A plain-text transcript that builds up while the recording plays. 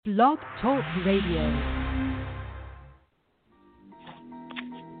Blog Talk Radio.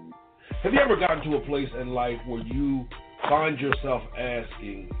 Have you ever gotten to a place in life where you find yourself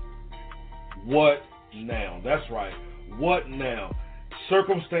asking, what now? That's right, what now?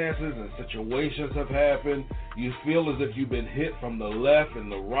 Circumstances and situations have happened. You feel as if you've been hit from the left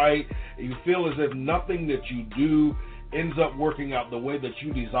and the right. You feel as if nothing that you do ends up working out the way that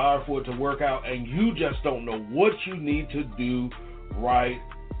you desire for it to work out, and you just don't know what you need to do right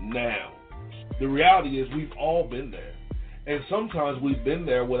now. The reality is we've all been there. And sometimes we've been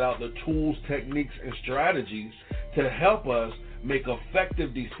there without the tools, techniques, and strategies to help us make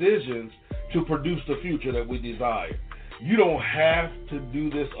effective decisions to produce the future that we desire. You don't have to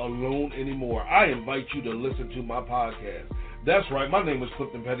do this alone anymore. I invite you to listen to my podcast. That's right, my name is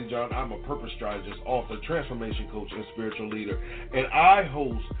Clifton Pettyjohn. I'm a purpose strategist, author, transformation coach, and spiritual leader. And I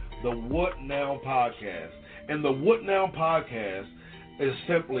host the What Now podcast. And the What Now podcast is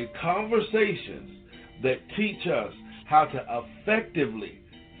simply conversations that teach us how to effectively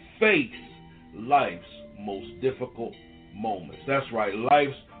face life's most difficult moments. That's right,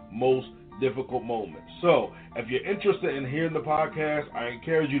 life's most difficult moments. So, if you're interested in hearing the podcast, I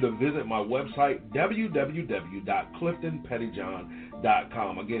encourage you to visit my website,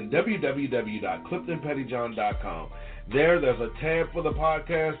 www.cliftonpettyjohn.com. Again, www.cliftonpettyjohn.com. There's a tab for the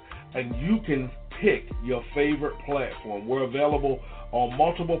podcast, and you can pick your favorite platform. We're available on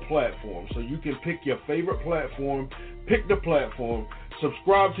multiple platforms, so you can pick your favorite platform, pick the platform,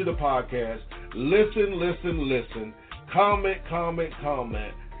 subscribe to the podcast, listen, comment,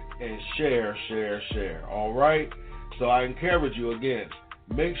 and share. All right? So I encourage you again,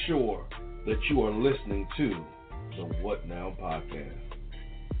 make sure that you are listening to the What Now podcast.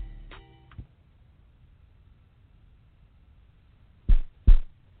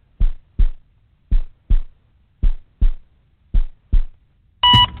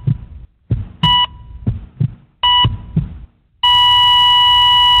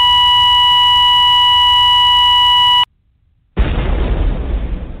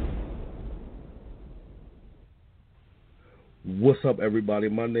 What's up, everybody?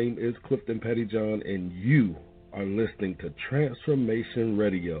 My name is Clifton Pettyjohn, and you are listening to Transformation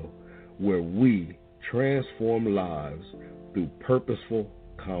Radio, where we transform lives through purposeful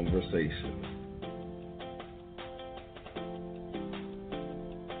conversations.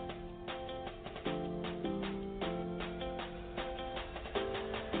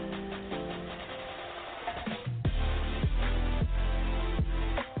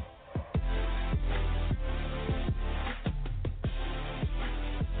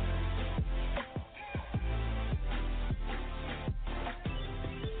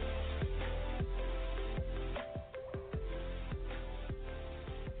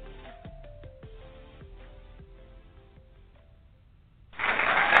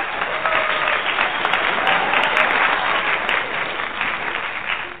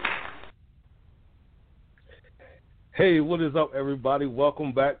 Hey, what is up, everybody?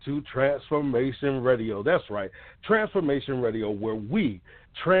 Welcome back to Transformation Radio. That's right, Transformation Radio, where we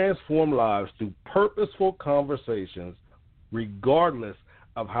transform lives through purposeful conversations, regardless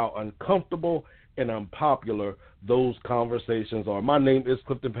of how uncomfortable and unpopular those conversations are. My name is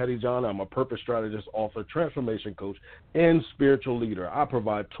Clifton Pettyjohn. I'm a purpose strategist, author, transformation coach, and spiritual leader. I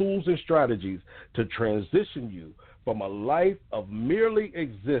provide tools and strategies to transition you from a life of merely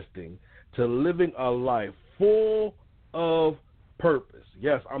existing to living a life full of purpose.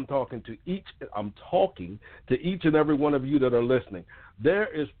 Yes, I'm talking to each and every one of you that are listening. There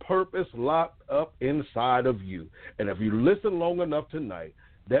is purpose locked up inside of you. And if you listen long enough tonight,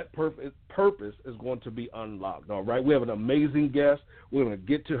 that purpose is going to be unlocked. All right, we have an amazing guest. We're going to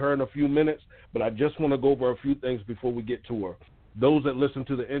get to her in a few minutes, but I just want to go over a few things before we get to her. Those that listen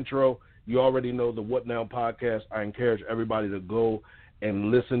to the intro, you already know the What Now podcast. I encourage everybody to go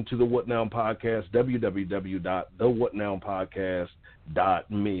and listen to the What Now podcast,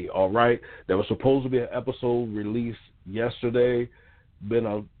 www.thewhatnowpodcast.me. All right? There was supposed to be an episode released yesterday. Been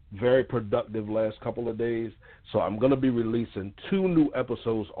a very productive last couple of days. So I'm going to be releasing 2 new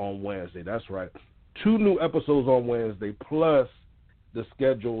episodes on Wednesday. That's right. 2 new episodes on Wednesday, plus the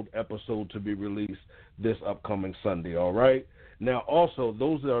scheduled episode to be released this upcoming Sunday. All right? Now, also,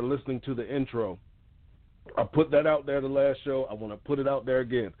 those that are listening to the intro, I put that out there the last show. I want to put it out there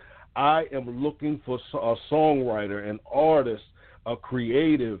again. I am looking for a songwriter, an artist, a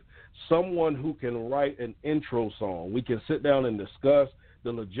creative, someone who can write an intro song. We can sit down and discuss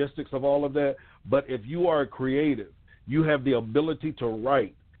the logistics of all of that. But if you are a creative, you have the ability to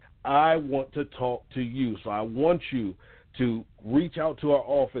write, I want to talk to you. So I want you to reach out to our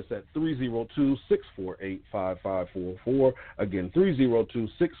office at 302-648-5544. Again,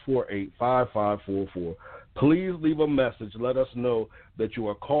 302-648-5544. Please leave a message. Let us know that you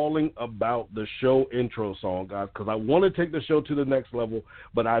are calling about the show intro song, guys, because I want to take the show to the next level,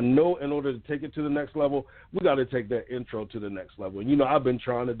 but I know in order to take it to the next level, we got to take that intro to the next level. And, you know, I've been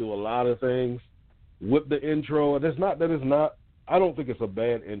trying to do a lot of things with the intro, and it's not that it's not, I don't think it's a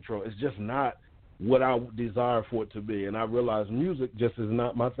bad intro. It's just not what I desire for it to be, and I realize music just is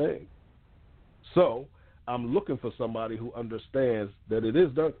not my thing. So I'm looking for somebody who understands that it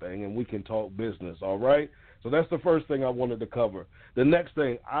is their thing and we can talk business, all right? So that's the first thing I wanted to cover. The next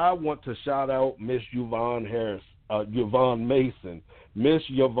thing, I want to shout out Miss Yvonne Mason. Miss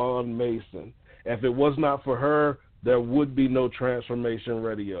Yvonne Mason. If it was not for her, there would be no Transformation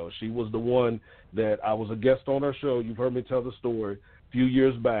Radio. She was the one that I was a guest on her show. You've heard me tell the story. A few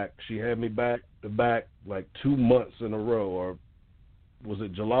years back, she had me back to back like 2 months in a row, or was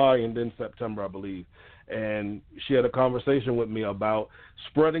it July and then September, I believe. And she had a conversation with me about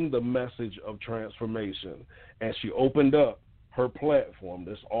spreading the message of transformation. And she opened up her platform,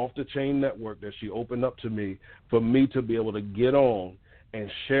 this off-the-chain network that she opened up to me for me to be able to get on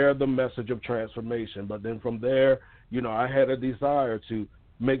and share the message of transformation. But then from there, you know, I had a desire to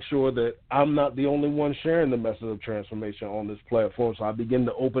make sure that I'm not the only one sharing the message of transformation on this platform, so I begin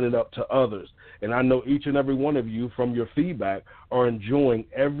to open it up to others. And I know each and every one of you, from your feedback, are enjoying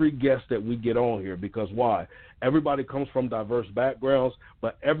every guest that we get on here, because why? Everybody comes from diverse backgrounds,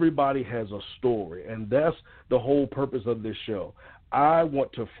 but everybody has a story, and that's the whole purpose of this show. I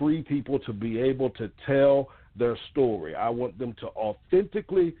want to free people to be able to tell their story. I want them to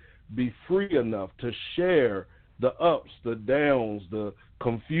authentically be free enough to share the ups, the downs, the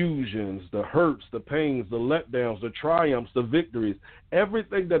confusions, the hurts, the pains, the letdowns, the triumphs, the victories,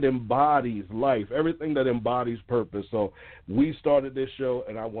 everything that embodies life, everything that embodies purpose. So we started this show,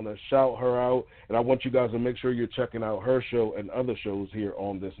 and I want to shout her out, and I want you guys to make sure you're checking out her show and other shows here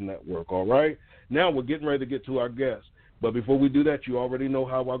on this network, all right? Now we're getting ready to get to our guests. But before we do that, you already know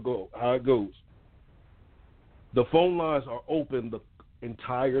how it goes. The phone lines are open the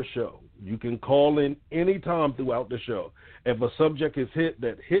entire show. You can call in anytime throughout the show. If a subject is hit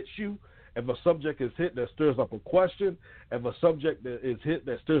that hits you, if a subject is hit that stirs up a question, if a subject that is hit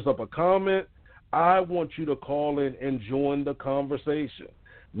that stirs up a comment, I want you to call in and join the conversation.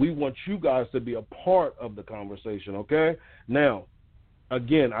 We want you guys to be a part of the conversation, okay? Now,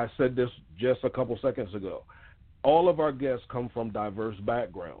 again, I said this just a couple seconds ago. All of our guests come from diverse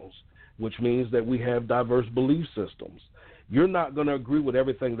backgrounds, which means that we have diverse belief systems. You're not going to agree with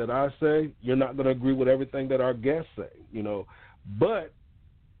everything that I say. You're not going to agree with everything that our guests say, you know. But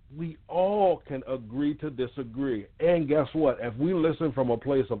we all can agree to disagree. And guess what? If we listen from a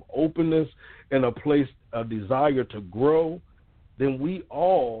place of openness and a desire to grow, then we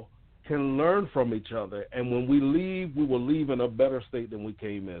all can learn from each other. And when we leave, we will leave in a better state than we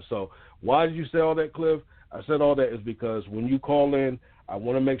came in. So why did you say all that, Cliff? I said all that is because when you call in, I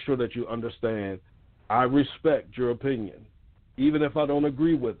want to make sure that you understand I respect your opinion, even if I don't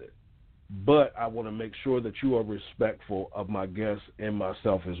agree with it. But I want to make sure that you are respectful of my guests and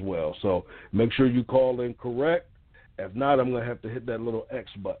myself as well. So make sure you call in correct. If not, I'm going to have to hit that little X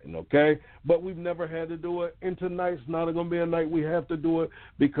button, okay? But we've never had to do it, and tonight's not going to be a night we have to do it,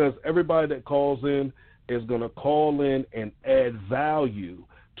 because everybody that calls in is going to call in and add value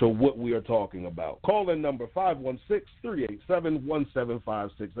to what we are talking about. Call in number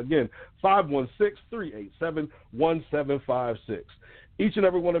 516-387-1756. Again, 516-387-1756. Each and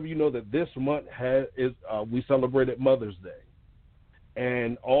every one of you know that this month we celebrated Mother's Day.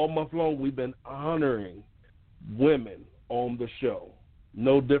 And all month long we've been honoring women on the show.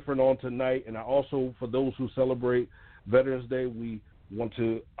 No different on tonight. And I also, for those who celebrate Veterans Day, we want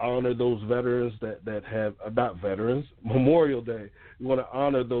to honor those veterans that have, not veterans, Memorial Day. We want to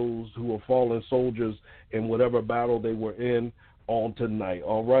honor those who are fallen soldiers in whatever battle they were in on tonight.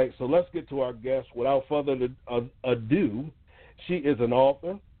 All right, so let's get to our guest. Without further ado, she is an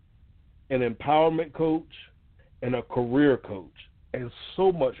author, an empowerment coach, and a career coach, and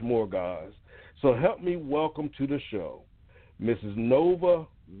so much more, guys. So help me welcome to the show, Mrs. Nova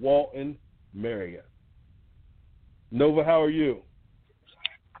Walton-Marriott. Nova, how are you?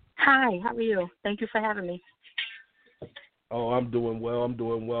 Hi, how are you? Thank you for having me. Oh, I'm doing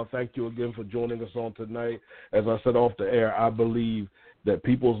well. Thank you again for joining us on tonight. As I said off the air, I believe that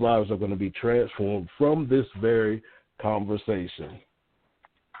people's lives are going to be transformed from this very conversation.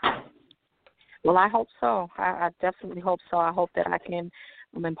 Well, I hope so. I definitely hope so. I hope that I can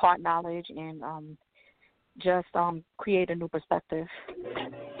impart knowledge and just create a new perspective.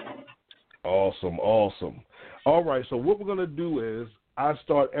 Awesome. All right, so what we're going to do is I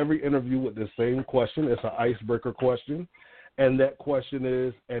start every interview with the same question. It's an icebreaker question. And that question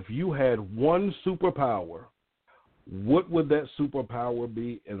is, if you had one superpower, what would that superpower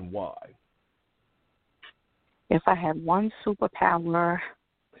be and why? If I had one superpower,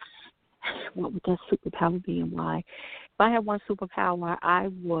 what would that superpower be and why? If I had one superpower, I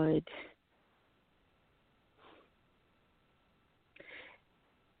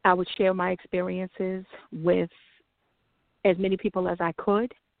would share my experiences with as many people as I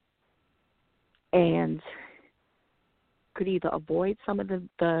could, and could either avoid some of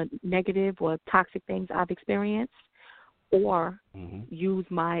the negative or toxic things I've experienced, or use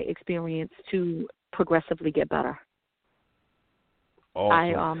my experience to progressively get better.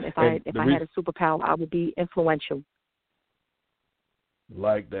 Awesome. If I had a superpower, I would be influential.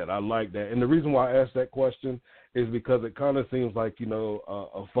 Like that. I like that. And the reason why I asked that question is because it kind of seems like,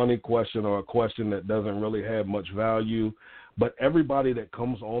 a funny question or a question that doesn't really have much value. But everybody that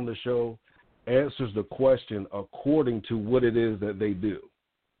comes on the show answers the question according to what it is that they do.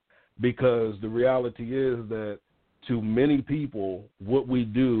 Because the reality is that to many people, what we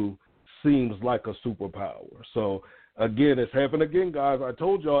do seems like a superpower. So, again, it's happened again, guys. I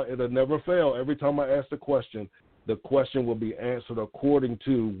told y'all it'll never fail. Every time I ask the question will be answered according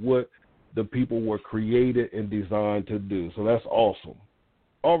to what the people were created and designed to do. So that's awesome.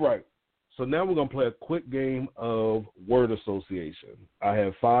 All right. So now we're going to play a quick game of word association. I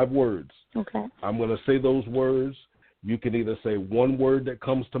have 5 words. Okay. I'm going to say those words. You can either say one word that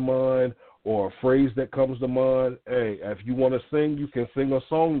comes to mind or a phrase that comes to mind. Hey, if you want to sing, you can sing a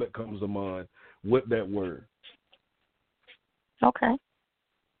song that comes to mind with that word. Okay.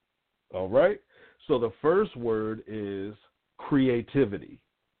 All right. So the first word is creativity.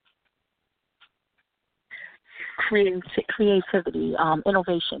 Creativity,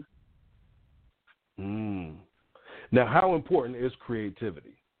 innovation. Now, how important is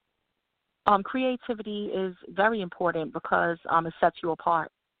creativity? Creativity is very important because it sets you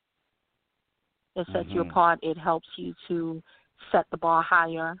apart. It sets you apart. It helps you to set the bar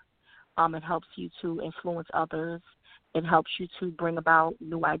higher. It helps you to influence others. It helps you to bring about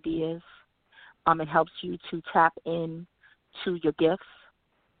new ideas. It helps you to tap into your gifts.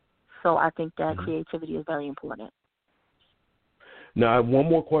 So I think that creativity is very important. Now, I have one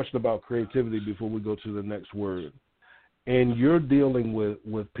more question about creativity before we go to the next word. And you're dealing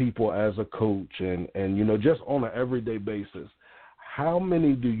with people as a coach and just on an everyday basis, how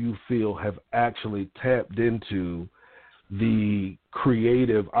many do you feel have actually tapped into the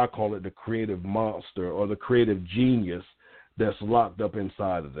creative, I call it the creative monster or the creative genius that's locked up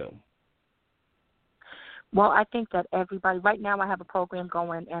inside of them? Well, I think that everybody, right now I have a program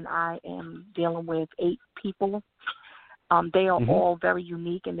going and I am dealing with 8 people. They are all very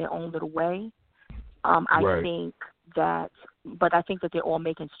unique in their own little way. I think that they're all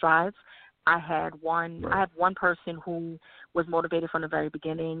making strides. I have one person who was motivated from the very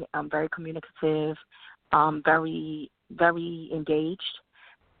beginning, very communicative, very, very engaged.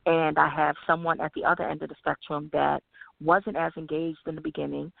 And I have someone at the other end of the spectrum that wasn't as engaged in the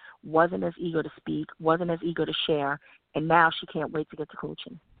beginning, wasn't as eager to speak, wasn't as eager to share, and now she can't wait to get to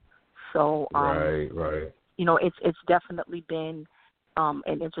coaching. So, it's definitely been an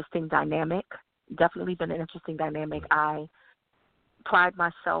interesting dynamic. I pride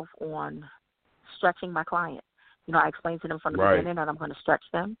myself on stretching my client. I explain to them from the beginning that I'm going to stretch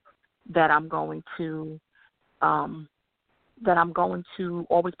them, that I'm going to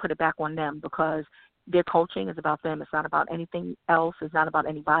always put it back on them because their coaching is about them. It's not about anything else. It's not about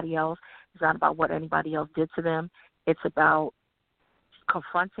anybody else. It's not about what anybody else did to them. It's about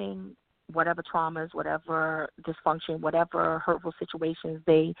confronting whatever traumas, whatever dysfunction, whatever hurtful situations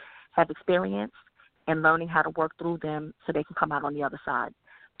they have experienced and learning how to work through them so they can come out on the other side.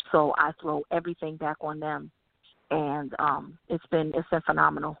 So I throw everything back on them, and it's been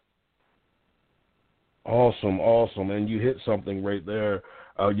phenomenal. Awesome. And you hit something right there.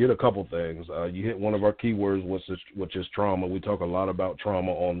 You hit a couple things. You hit one of our keywords, which is trauma. We talk a lot about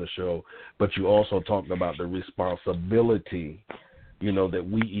trauma on the show, but you also talked about the responsibility, that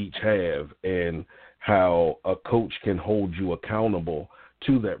we each have and how a coach can hold you accountable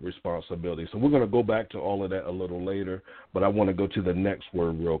to that responsibility. So we're going to go back to all of that a little later, but I want to go to the next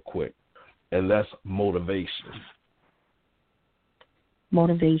word real quick, and that's motivation.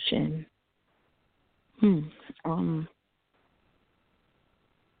 Motivation.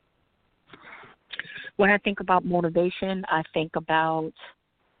 When I think about motivation, I think about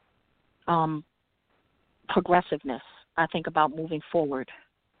progressiveness. I think about moving forward.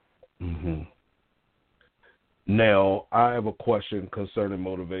 Now, I have a question concerning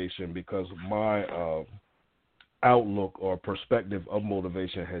motivation because my outlook or perspective of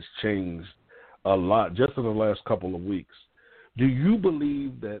motivation has changed a lot just in the last couple of weeks. Do you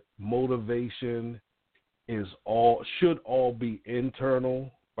believe that motivation should all be internal,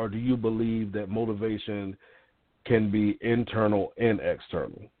 or do you believe that motivation can be internal and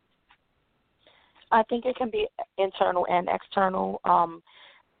external? I think it can be internal and external.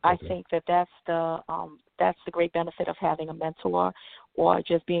 I think that's the great benefit of having a mentor or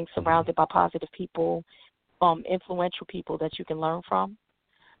just being surrounded by positive people, influential people that you can learn from.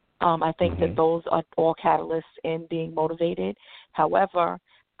 I think that those are all catalysts in being motivated. However,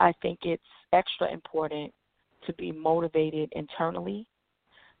 I think it's extra important to be motivated internally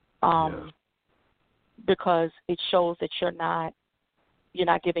because it shows that you're not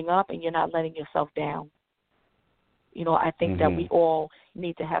giving up and you're not letting yourself down. I think that we all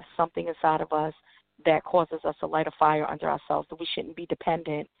need to have something inside of us that causes us to light a fire under ourselves, that we shouldn't be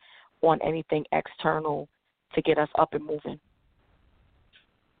dependent on anything external to get us up and moving.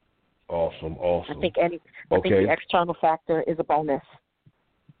 Awesome. I think the external factor is a bonus.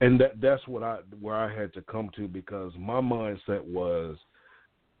 And that's where I had to come to, because my mindset was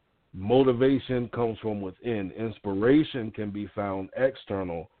motivation comes from within. Inspiration can be found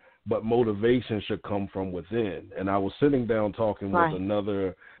external, but motivation should come from within. And I was sitting down talking with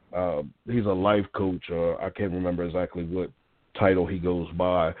another, he's a life coach, or I can't remember exactly what title he goes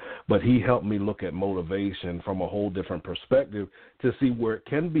by, but he helped me look at motivation from a whole different perspective to see where it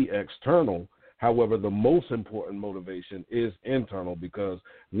can be external. However, the most important motivation is internal, because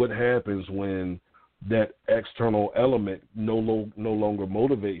what happens when that external element no longer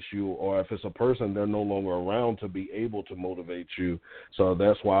motivates you, or if it's a person, they're no longer around to be able to motivate you. So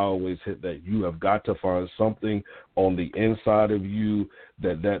that's why I always hit that you have got to find something on the inside of you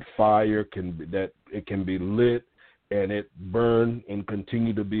that fire can be lit, and it burn and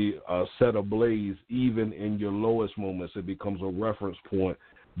continue to be set ablaze even in your lowest moments. It becomes a reference point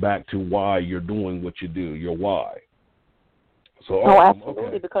back to why you're doing what you do, your why. So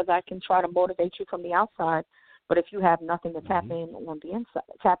absolutely, because I can try to motivate you from the outside, but if you have nothing to tap into on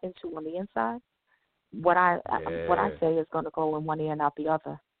the inside, what I say is going to go in one ear and out the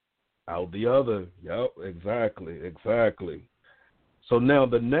other. Out the other. Yep, exactly. So now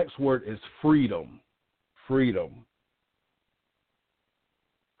the next word is freedom. Freedom.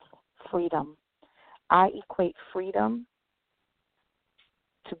 I equate freedom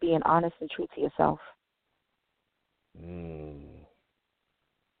to being honest and true to yourself.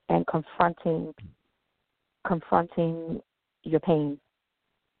 And confronting your pain.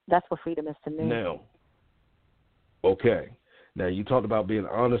 That's what freedom is to me. Now, you talked about being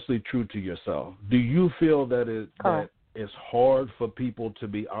honestly true to yourself. Do you feel that it's hard for people to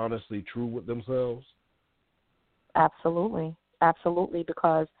be honestly true with themselves? Absolutely,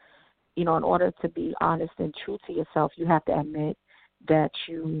 because in order to be honest and true to yourself, you have to admit that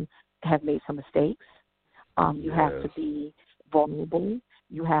you have made some mistakes. You have to be vulnerable.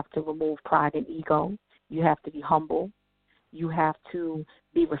 You have to remove pride and ego. You have to be humble. You have to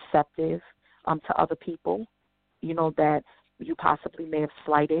be receptive to other people, that you possibly may have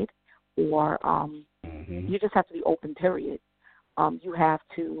slighted, or you just have to be open, period. You have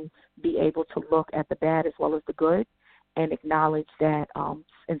to be able to look at the bad as well as the good and acknowledge that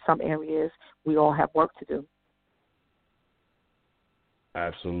in some areas we all have work to do.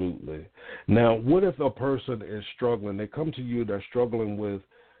 Absolutely. Now, what if a person is struggling? They come to you, they're struggling with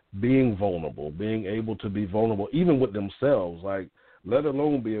being vulnerable, being able to be vulnerable, even with themselves, like let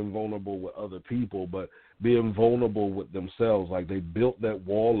alone being vulnerable with other people, but being vulnerable with themselves, like they built that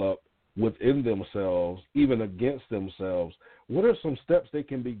wall up within themselves, even against themselves. What are some steps they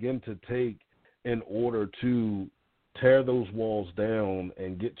can begin to take in order to tear those walls down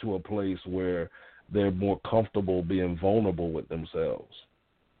and get to a place where they're more comfortable being vulnerable with themselves?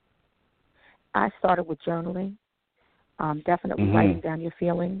 I started with journaling, definitely writing down your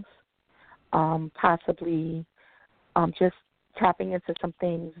feelings, possibly just tapping into some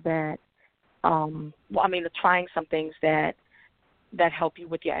things that, trying some things that help you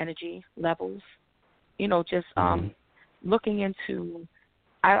with your energy levels. Looking into,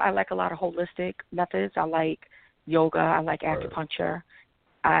 I like a lot of holistic methods. I like yoga. I like acupuncture.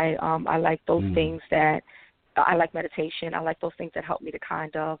 I like those things that, I like meditation. I like those things that help me to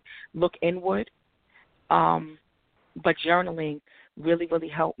kind of look inward. But journaling really, really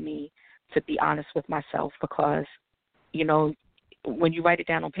helped me to be honest with myself, because, when you write it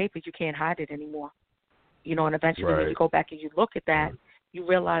down on paper, you can't hide it anymore. And eventually when you go back and you look at that, you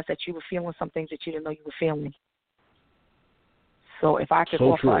realize that you were feeling some things that you didn't know you were feeling. So if I could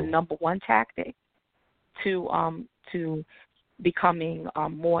offer a number one tactic to becoming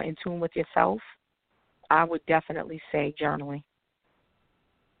more in tune with yourself, I would definitely say journaling.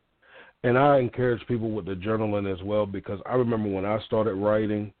 And I encourage people with the journaling as well, because I remember when I started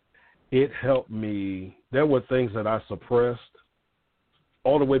writing, it helped me. There were things that I suppressed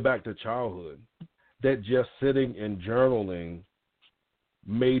all the way back to childhood that just sitting and journaling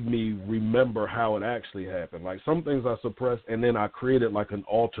made me remember how it actually happened. Like some things I suppressed, and then I created like an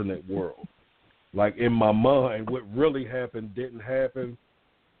alternate world. Like in my mind, what really happened didn't happen.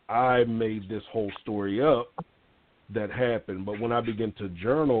 I made this whole story up that happened. But when I began to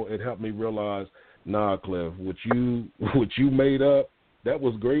journal, it helped me realize, nah, Cliff, what you made up, that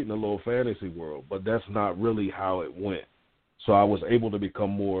was great in a little fantasy world, but that's not really how it went. So I was able to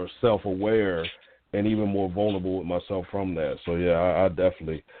become more self-aware and even more vulnerable with myself from that. So yeah, I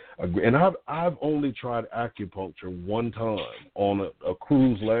definitely agree. And I've only tried acupuncture one time on a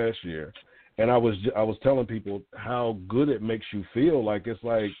cruise last year, and I was telling people how good it makes you feel. Like it's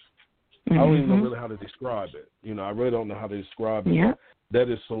like I don't even know really how to describe it. You know, I really don't know how to describe it. Yeah. That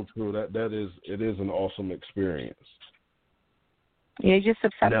is so true. It is an awesome experience. Yeah, you're just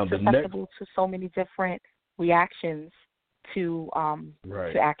susceptible to so many different reactions to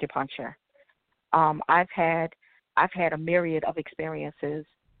acupuncture. I've had a myriad of experiences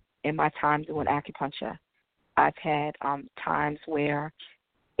in my time doing acupuncture. I've had times where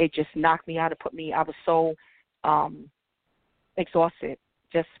it just knocked me out. I was so exhausted,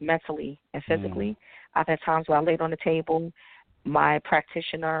 just mentally and physically. I've had times where I laid on the table, my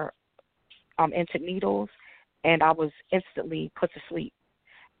practitioner entered needles, and I was instantly put to sleep.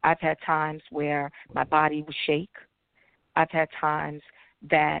 I've had times where my body would shake. I've had times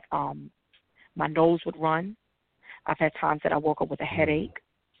that my nose would run. I've had times that I woke up with a headache.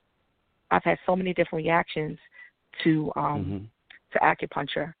 I've had so many different reactions to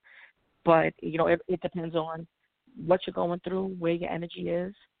acupuncture. But, you know, it depends on what you're going through, where your energy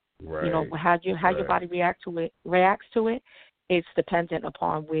is. Right. You know, how your body reacts to it. It's dependent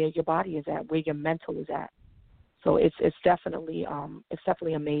upon where your body is at, where your mental is at. So it's definitely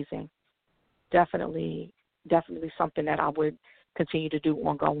amazing. Definitely something that I would continue to do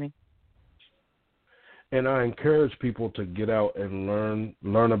ongoing. And I encourage people to get out and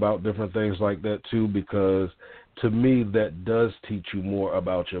learn about different things like that too, because to me that does teach you more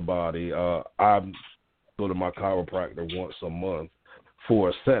about your body. I go to my chiropractor once a month for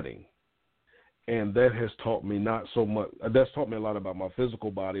a setting, and that has taught me not so much. That's taught me a lot about my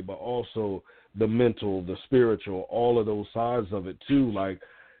physical body, but also the mental, the spiritual, all of those sides of it too. Like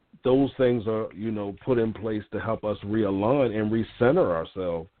those things are, you know, put in place to help us realign and recenter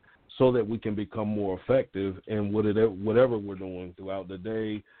ourselves, so that we can become more effective in whatever we're doing throughout the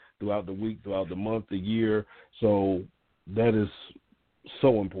day, throughout the week, throughout the month, the year. So that is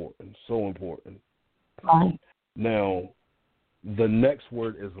so important, so important. Right. Now, the next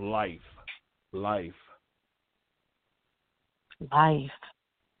word is life. Life. Life.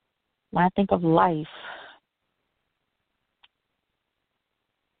 When I think of life,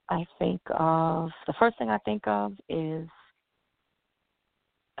 the first thing I think of is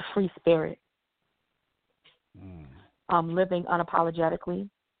a free spirit. Living unapologetically,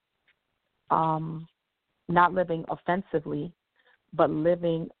 not living offensively, but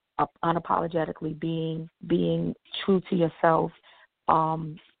living unapologetically, being true to yourself,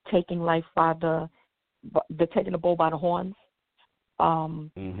 taking life taking the bull by the horns,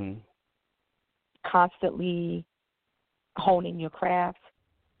 constantly honing your craft,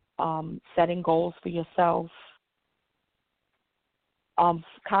 setting goals for yourself,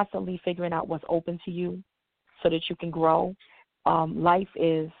 constantly figuring out what's open to you so that you can grow. Life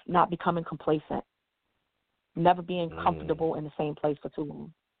is not becoming complacent, never being comfortable in the same place for too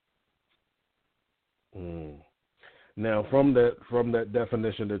long. Now, from that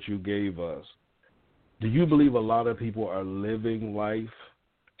definition that you gave us, do you believe a lot of people are living life,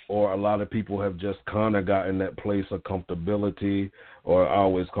 or a lot of people have just kind of gotten that place of comfortability, or I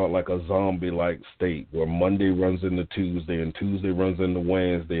always call it like a zombie-like state where Monday runs into Tuesday and Tuesday runs into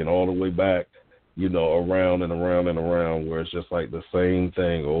Wednesday and all the way back, you know, around and around and around, where it's just like the same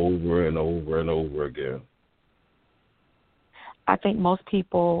thing over and over and over again? I think most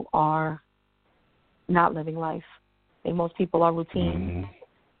people are not living life. I think most people are routine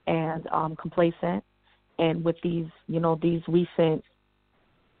and complacent. And with these recent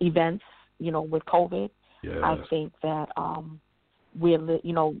events, with COVID, yes. I think that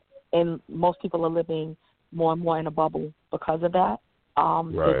and most people are living more and more in a bubble because of that.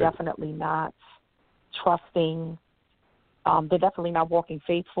 They're definitely not trusting. They're definitely not walking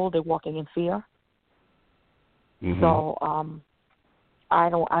faithful. They're walking in fear. So I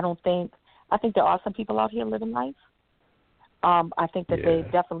think there are some people out here living life, I think that they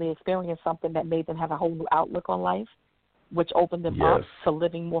definitely experienced something that made them have a whole new outlook on life, which opened them up to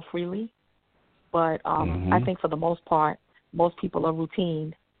living more freely. But I think for the most part, most people are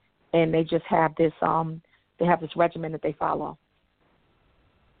routine, and they just have this regimen that they follow.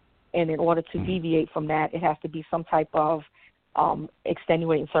 And in order to deviate from that, it has to be some type of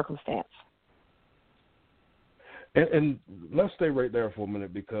extenuating circumstance. And let's stay right there for a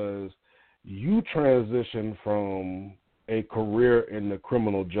minute, because you transitioned from a career in the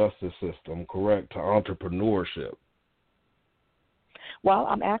criminal justice system, correct, to entrepreneurship. Well,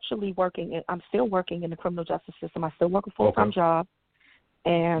 I'm still working in the criminal justice system. I still work a full-time job,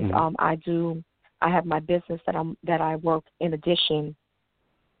 and I have my business that I work in addition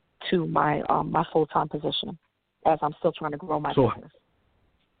to my full-time position, as I'm still trying to grow my business.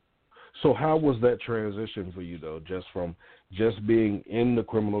 So how was that transition for you, though, just from just being in the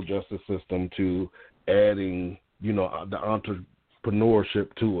criminal justice system to adding, the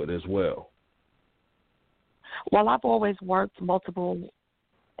entrepreneurship to it as well? Well, I've always had multiple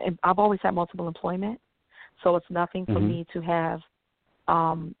employment, so it's nothing for me to have.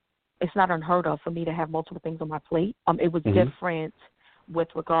 It's not unheard of for me to have multiple things on my plate. It was different with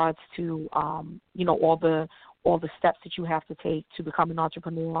regards to, all the steps that you have to take to become an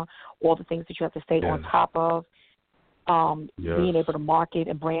entrepreneur, all the things that you have to stay on top of, being able to market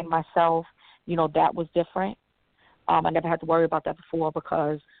and brand myself, that was different. I never had to worry about that before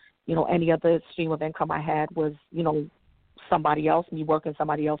because, any other stream of income I had was, somebody else, me working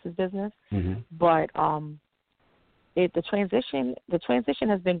somebody else's business. But the transition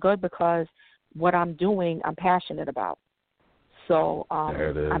has been good because what I'm doing, I'm passionate about. So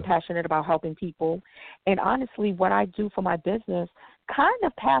I'm passionate about helping people. And honestly, what I do for my business kind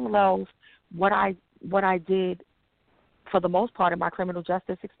of parallels what I did for the most part in my criminal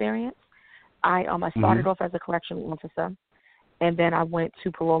justice experience. I started off as a correctional officer, and then I went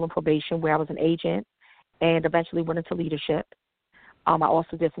to parole and probation where I was an agent and eventually went into leadership. I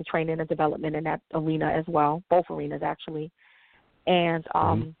also did some training and development in that arena as well, both arenas actually. And,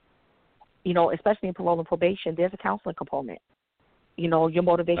 especially in parole and probation, there's a counseling component. You're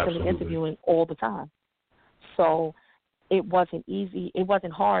motivationally interviewing all the time. So it wasn't easy. It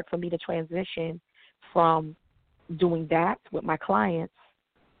wasn't hard for me to transition from doing that with my clients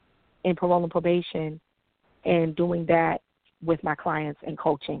in parole and probation and doing that with my clients in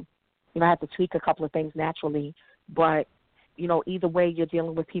coaching. I had to tweak a couple of things naturally, but, either way, you're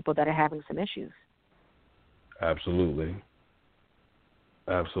dealing with people that are having some issues. Absolutely.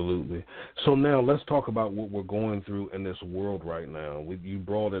 So now let's talk about what we're going through in this world right now. You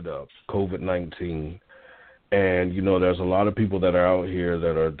brought it up, COVID-19. And, there's a lot of people that are out here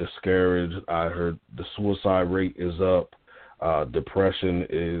that are discouraged. I heard the suicide rate is up. Depression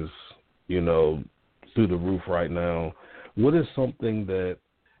is, through the roof right now. What is something that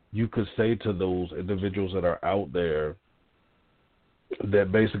you could say to those individuals that are out there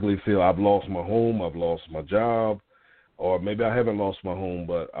that basically feel I've lost my home, I've lost my job, or maybe I haven't lost my home,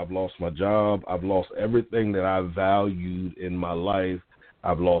 but I've lost my job, I've lost everything that I valued in my life,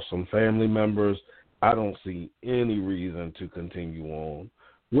 I've lost some family members, I don't see any reason to continue on.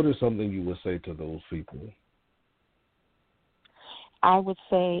 What is something you would say to those people? I would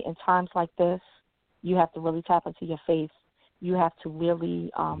say in times like this, you have to really tap into your faith. You have to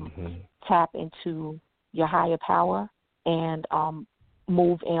really tap into your higher power and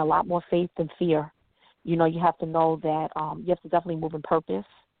move in a lot more faith than fear. You have to know that you have to definitely move in purpose.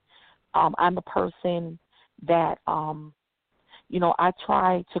 I'm a person that, I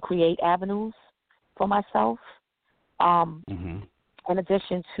try to create avenues for myself. In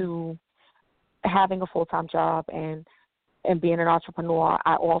addition to having a full-time job and being an entrepreneur,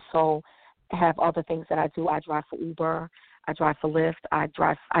 I also have other things that I do. I drive for Uber. I drive for Lyft. I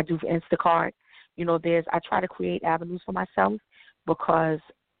do Instacart. I try to create avenues for myself because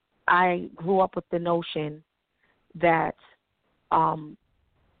I grew up with the notion that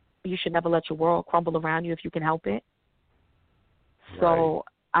you should never let your world crumble around you if you can help it. Right. So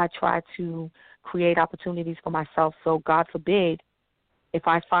I try to create opportunities for myself. So God forbid, if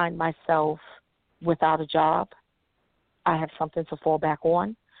I find myself without a job, I have something to fall back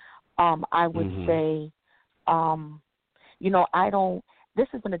on. I would say, this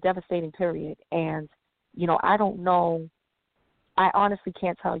has been a devastating period, and, I don't know, I honestly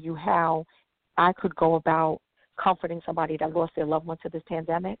can't tell you how I could go about comforting somebody that lost their loved one to this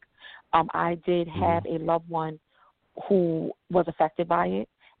pandemic. I did have a loved one who was affected by it,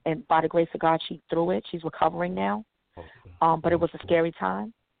 and by the grace of God, she through it. She's recovering now. But it was a scary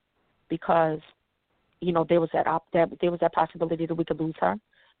time because, there was that possibility that we could lose her,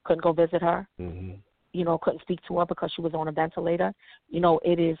 couldn't go visit her. couldn't speak to her because she was on a ventilator.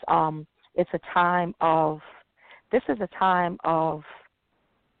 It is this is a time of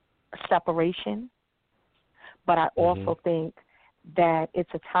separation, but I also think that it's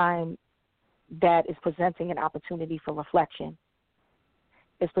a time that is presenting an opportunity for reflection.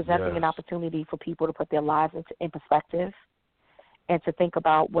 It's presenting an opportunity for people to put their lives in perspective and to think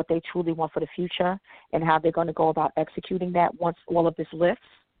about what they truly want for the future and how they're going to go about executing that once all of this lifts.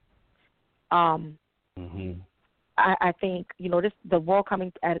 I think, the world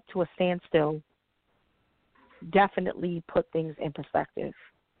coming to a standstill definitely put things in perspective.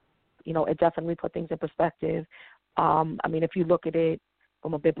 It definitely put things in perspective. If you look at it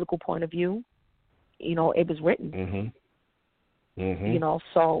from a biblical point of view, it was written.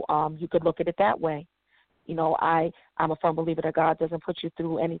 So you could look at it that way. I'm a firm believer that God doesn't put you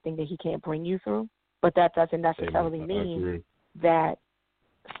through anything that he can't bring you through, but that doesn't necessarily mean that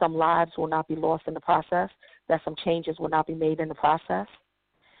some lives will not be lost in the process, that some changes will not be made in the process.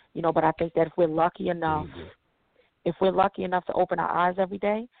 But I think that if we're lucky enough to open our eyes every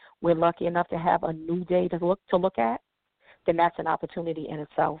day, we're lucky enough to have a new day to look at, then that's an opportunity in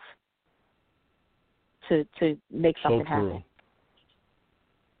itself to make something happen.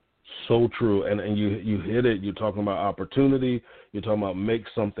 So true. And you hit it. You're talking about opportunity. You're talking about make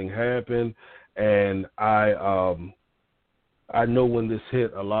something happen. And I know when this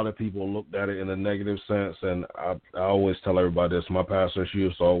hit, a lot of people looked at it in a negative sense. And I always tell everybody this. My pastors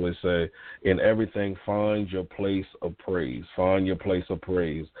used to always say, in everything, find your place of praise. Find your place of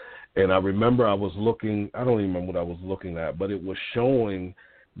praise. And I remember I was looking, I don't even remember what I was looking at, but it was showing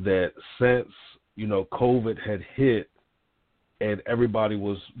that since, COVID had hit, and everybody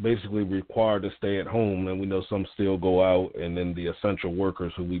was basically required to stay at home, and we know some still go out, and then the essential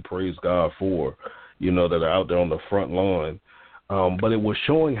workers who we praise God for, that are out there on the front line. But it was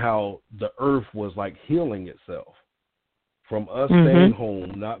showing how the earth was like healing itself. From us staying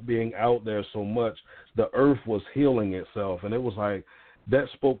home, not being out there so much, the earth was healing itself. And it was like, that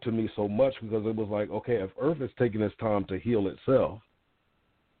spoke to me so much because it was like, okay, if earth is taking its time to heal itself,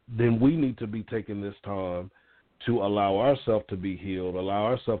 then we need to be taking this time to allow ourselves to be healed, allow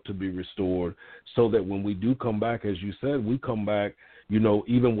ourselves to be restored, so that when we do come back, as you said, we come back,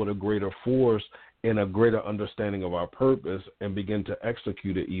 even with a greater force and a greater understanding of our purpose and begin to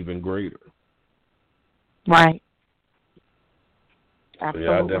execute it even greater. Right.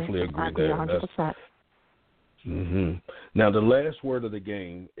 Absolutely. Yeah, I definitely agree there. 100%. Now, the last word of the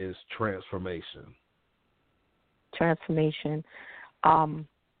game is transformation. Transformation.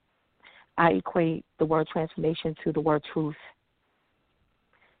 I equate the word transformation to the word truth.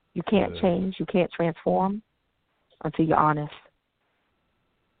 You can't change, you can't transform until you're honest.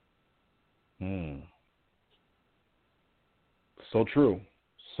 So true.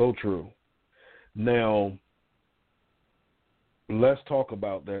 So true. Now, let's talk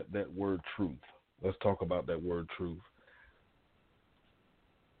about that word truth. Let's talk about that word truth.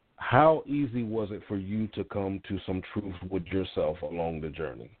 How easy was it for you to come to some truth with yourself along the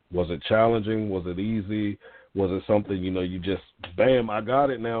journey? Was it challenging? Was it easy? Was it something, you just, bam, I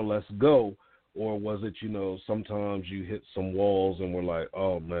got it now, let's go? Or was it, sometimes you hit some walls and were like,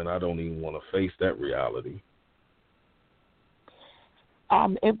 oh, man, I don't even want to face that reality?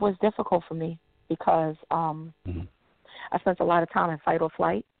 It was difficult for me because I spent a lot of time in fight or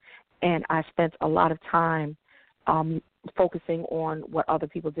flight, and I spent a lot of time focusing on what other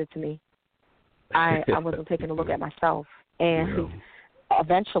people did to me. I wasn't taking a look at myself. And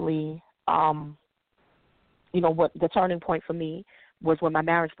eventually, what the turning point for me was when my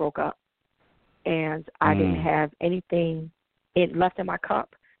marriage broke up. And I didn't have anything left in my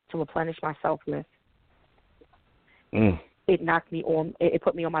cup to replenish myself with. It knocked me on, it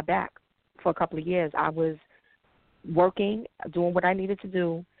put me on my back for a couple of years. I was working, doing what I needed to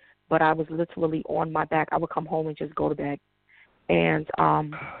do, but I was literally on my back. I would come home and just go to bed. And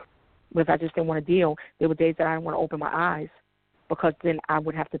if I just didn't want to deal, there were days that I didn't want to open my eyes because then I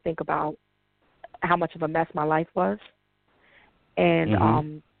would have to think about how much of a mess my life was.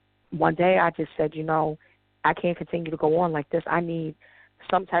 And one day I just said, I can't continue to go on like this. I need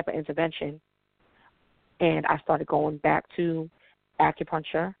some type of intervention. And I started going back to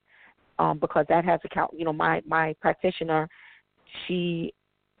acupuncture because that has my practitioner, we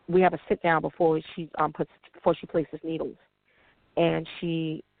have a sit down before she places needles, and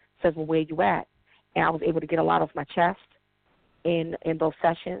she says, well, where you at? And I was able to get a lot off my chest in those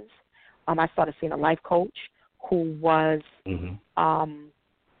sessions. I started seeing a life coach who was who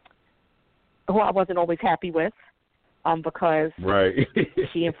I wasn't always happy with because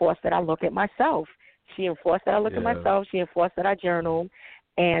she enforced that I look at myself. She enforced that I look at myself. She enforced that I journal.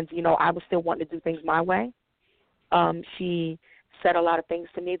 And, I was still wanting to do things my way. She said a lot of things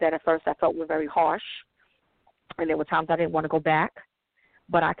to me that at first I felt were very harsh, and there were times I didn't want to go back,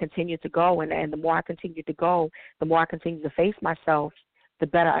 but I continued to go, and the more I continued to go, the more I continued to face myself, the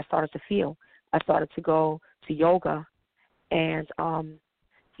better I started to feel. I started to go to yoga, and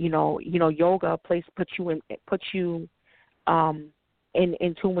yoga puts you in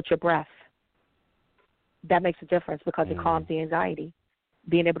tune with your breath. That makes a difference because it calms the anxiety.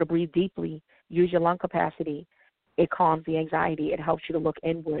 Being able to breathe deeply, use your lung capacity, it calms the anxiety. It helps you to look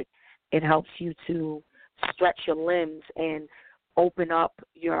inward. It helps you to stretch your limbs and open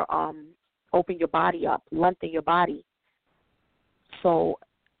your body up, lengthen your body. So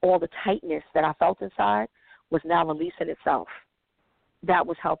all the tightness that I felt inside was now releasing itself. That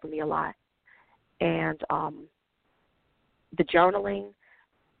was helping me a lot. And the journaling,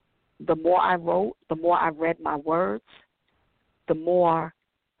 the more I wrote, the more I read my words, the more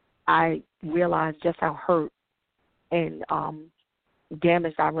I realized just how hurt and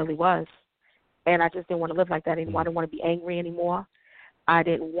damaged I really was. And I just didn't want to live like that anymore. I didn't want to be angry anymore. I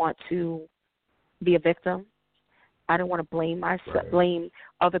didn't want to be a victim. I didn't want to blame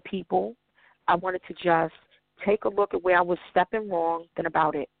other people. I wanted to just take a look at where I was stepping wrong, then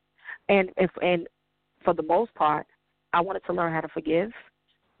about it. And for the most part, I wanted to learn how to forgive,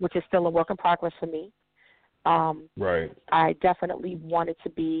 which is still a work in progress for me. Right. I definitely wanted to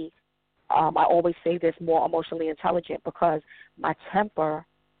be, I always say this, more emotionally intelligent because my temper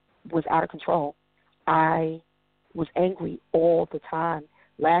was out of control. I was angry all the time,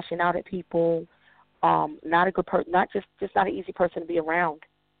 lashing out at people, not a good person, just not an easy person to be around.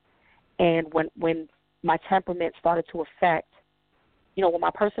 And when my temperament started to affect, when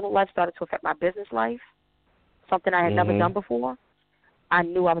my personal life started to affect my business life, something I had never done before, I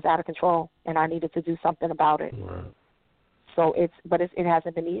knew I was out of control and I needed to do something about it. Right. So it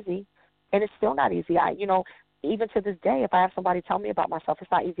hasn't been easy, and it's still not easy. Even to this day, if I have somebody tell me about myself,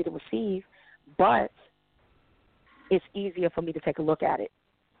 it's not easy to receive, but it's easier for me to take a look at it.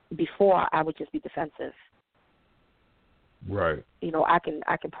 Before, I would just be defensive. Right. I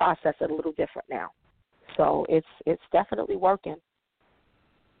can process it a little different now. So it's definitely working.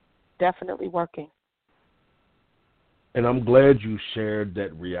 Definitely working. And I'm glad you shared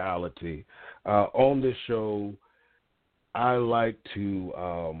that reality. On this show, I like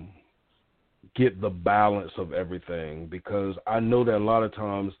to get the balance of everything because I know that a lot of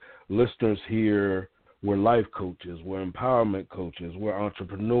times listeners here, we're life coaches, we're empowerment coaches, we're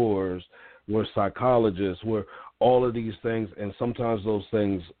entrepreneurs, we're psychologists, we're all of these things, and sometimes those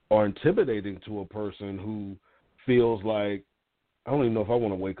things are intimidating to a person who feels like, I don't even know if I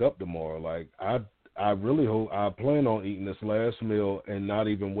want to wake up tomorrow. Like, I really hope, I plan on eating this last meal and not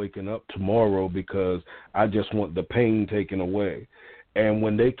even waking up tomorrow because I just want the pain taken away. And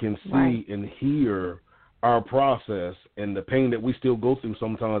when they can see and hear our process and the pain that we still go through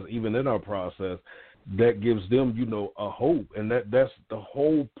sometimes, even in our process, that gives them, a hope. And that's the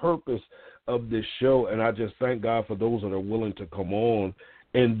whole purpose of this show. And I just thank God for those that are willing to come on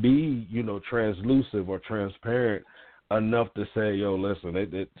and be, translucent or transparent enough to say, yo,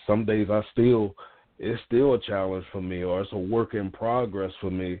 listen, some days it's still a challenge for me, or it's a work in progress for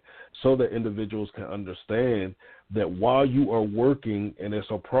me, so that individuals can understand that while you are working and it's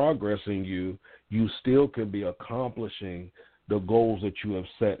a progress in you, you still can be accomplishing the goals that you have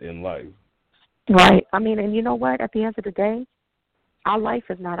set in life. Right. And you know what? At the end of the day, our life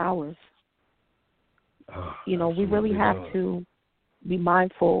is not ours. We really have to be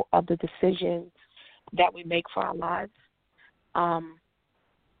mindful of the decisions that we make for our lives.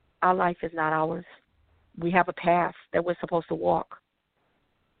 Our life is not ours. We have a path that we're supposed to walk,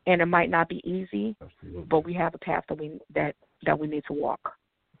 and it might not be easy, but we have a path that we need to walk.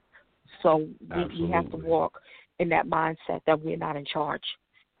 So we have to walk in that mindset that we're not in charge,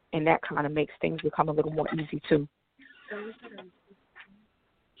 and that kind of makes things become a little more easy too.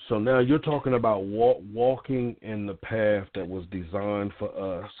 So now you're talking about walking in the path that was designed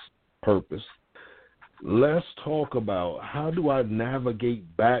for us, purpose. Let's talk about, how do I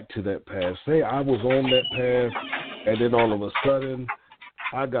navigate back to that path? Say I was on that path, and then all of a sudden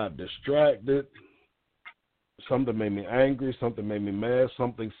I got distracted. Something made me angry. Something made me mad.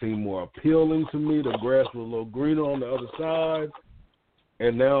 Something seemed more appealing to me. The grass was a little greener on the other side.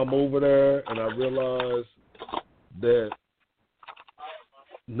 And now I'm over there, and I realize that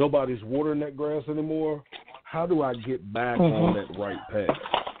nobody's watering that grass anymore. How do I get back on that right path?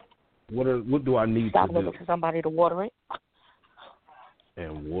 What do I need to do? Stop looking for somebody to water it.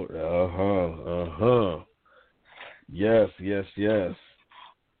 And water, Yes.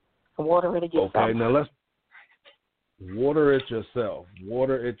 Water it again. Okay, now Water it yourself.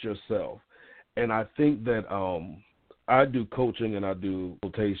 Water it yourself. And I think that I do coaching and I do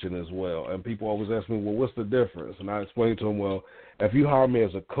rotation as well. And people always ask me, well, what's the difference? And I explain to them, well, if you hire me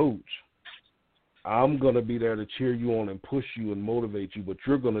as a coach, I'm going to be there to cheer you on and push you and motivate you, but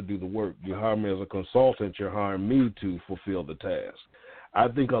you're going to do the work. You hire me as a consultant, you're hiring me to fulfill the task. I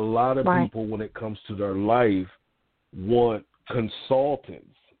think a lot of people, when it comes to their life, want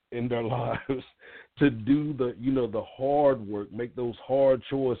consultants in their lives to do the hard work, make those hard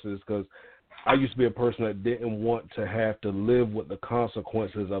choices, because I used to be a person that didn't want to have to live with the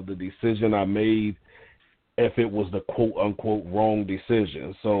consequences of the decision I made if it was the quote-unquote wrong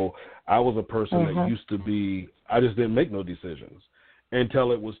decision. So I was a person that used to be, I just didn't make no decisions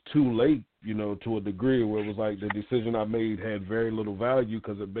until it was too late, to a degree where it was like the decision I made had very little value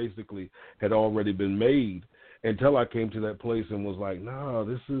because it basically had already been made, until I came to that place and was like, no,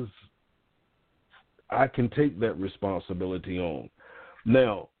 I can take that responsibility on.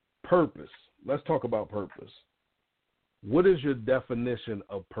 Now, purpose. Let's talk about purpose. What is your definition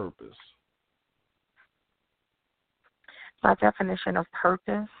of purpose? My definition of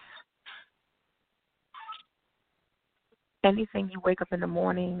purpose, anything you wake up in the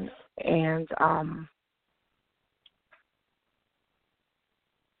morning and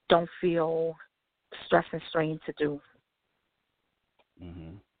don't feel stress and strain to do,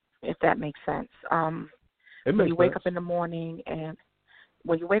 if that makes sense. When you wake up in the morning and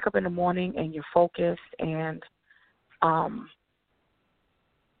you're focused and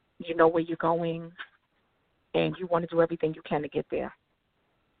you know where you're going and you want to do everything you can to get there.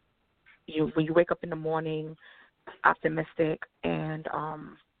 When you wake up in the morning optimistic and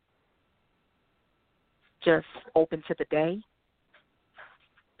just open to the day,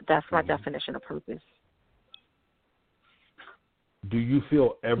 that's my definition of purpose. Do you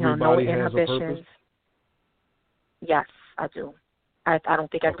feel everybody has a purpose? Yes, I do. I don't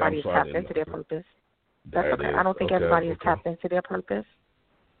think everybody is tapped into their purpose. That's okay. I don't think everybody is tapped into their purpose,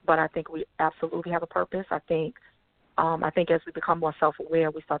 but I think we absolutely have a purpose. I think as we become more self-aware,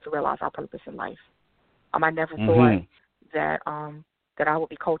 we start to realize our purpose in life. I never thought that I would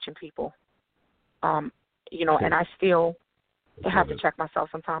be coaching people, and I still have to check myself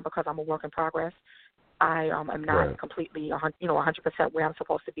sometimes because I'm a work in progress. I am not completely, 100% where I'm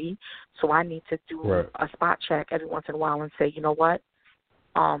supposed to be. So I need to do a spot check every once in a while and say, you know what,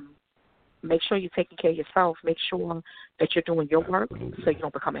 make sure you're taking care of yourself. Make sure that you're doing your work so you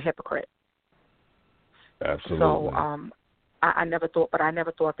don't become a hypocrite. Absolutely. So I never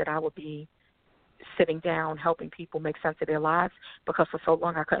thought that I would be sitting down helping people make sense of their lives because for so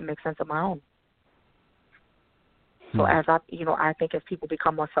long I couldn't make sense of my own. So as I think as people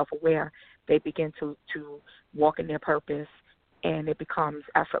become more self-aware, they begin to walk in their purpose, and it becomes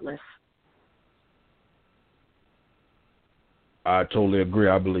effortless. I totally agree.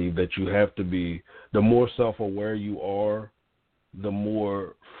 I believe that you have to be, the more self-aware you are, the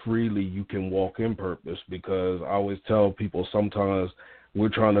more freely you can walk in purpose, because I always tell people sometimes we're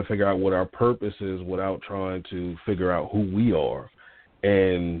trying to figure out what our purpose is without trying to figure out who we are.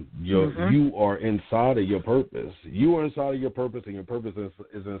 And you are inside of your purpose. You are inside of your purpose, and your purpose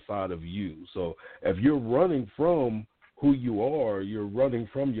is inside of you. So if you're running from who you are, you're running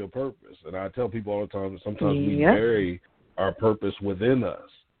from your purpose. And I tell people all the time that sometimes we bury our purpose within us.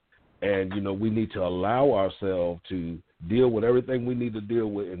 And, we need to allow ourselves to deal with everything we need to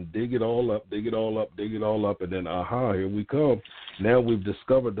deal with and dig it all up, and then, here we come. Now we've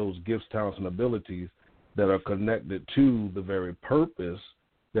discovered those gifts, talents, and abilities that are connected to the very purpose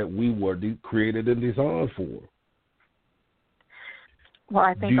that we were created and designed for. Well,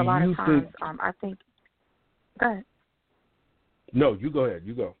 I think a lot of times, go ahead. No, you go ahead.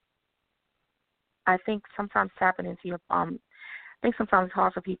 You go. I think sometimes tapping into your, I think sometimes it's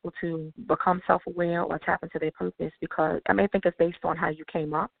hard for people to become self-aware or tap into their purpose because, I think it's based on how you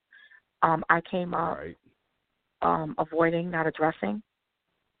came up. I came up avoiding, not addressing.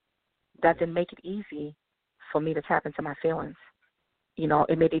 That didn't make it easy for me to tap into my feelings.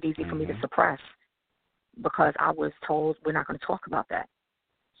 It made it easy for me to suppress because I was told we're not going to talk about that.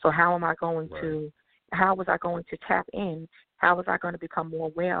 So how was I going to tap in? How was I going to become more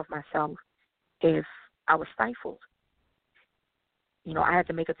aware of myself if I was stifled? I had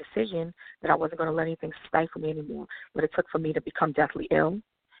to make a decision that I wasn't going to let anything stifle me anymore. But it took for me to become deathly ill.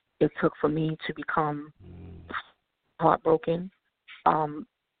 It took for me to become heartbroken,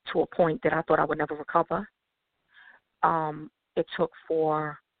 to a point that I thought I would never recover. It took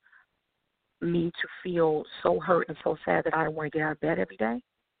for me to feel so hurt and so sad that I didn't want to get out of bed every day,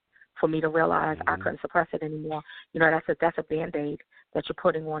 for me to realize I couldn't suppress it anymore. That's a Band-Aid that you're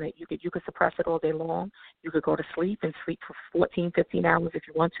putting on it. You could suppress it all day long. You could go to sleep and sleep for 14, 15 hours if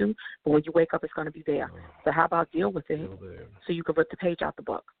you want to, but when you wake up, it's going to be there. So how about deal with it so you can rip the page out the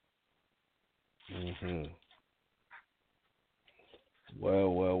book? Mhm.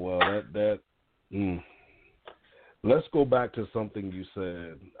 Well. Let's go back to something you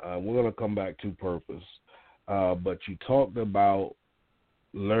said. We're going to come back to purpose, but you talked about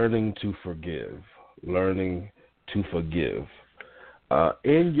learning to forgive.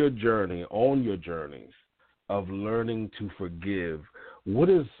 In your journey, on your journey of learning to forgive, what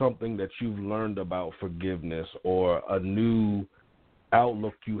is something that you've learned about forgiveness or a new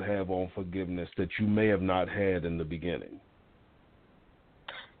outlook you have on forgiveness that you may have not had in the beginning?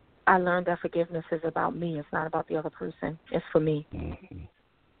 I learned that forgiveness is about me. It's not about the other person. It's for me. Mm-hmm.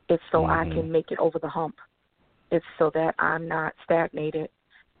 It's so I can make it over the hump. It's so that I'm not stagnated.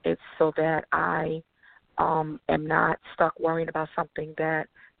 It's so that I am not stuck worrying about something that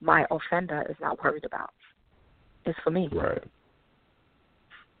my offender is not worried about. It's for me. Right.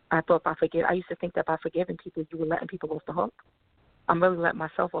 I used to think that by forgiving people, you were letting people off the hook. I'm really letting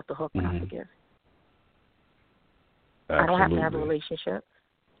myself off the hook when I forgive. Absolutely. I don't have to have a relationship.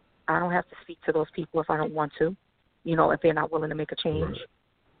 I don't have to speak to those people if I don't want to, if they're not willing to make a change. Right.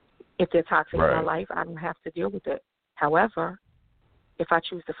 If they're toxic in my life, I don't have to deal with it. However, if I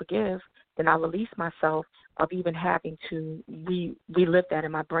choose to forgive, then I release myself of even having to relive that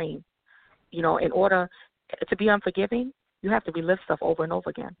in my brain. In order to be unforgiving, you have to relive stuff over and over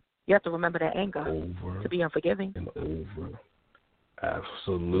again. You have to remember that anger to be unforgiving. And over.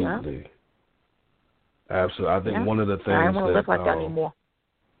 Absolutely. Yeah. Absolutely. I think one of the things I don't want to live like that anymore.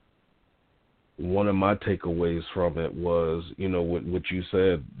 One of my takeaways from it was, what you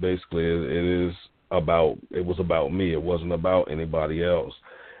said, basically, it was about me. It wasn't about anybody else.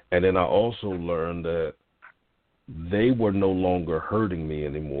 And then I also learned that they were no longer hurting me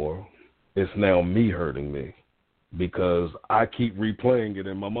anymore. It's now me hurting me because I keep replaying it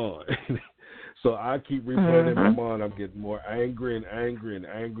in my mind. So I keep replaying it in my mind. I'm getting more angry and angry and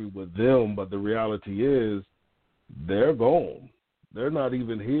angry with them. But the reality is they're gone. They're not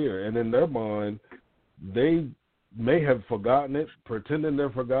even here. And in their mind, they may have forgotten it, pretending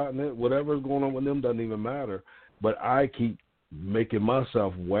they've forgotten it. Whatever's going on with them doesn't even matter. But I keep making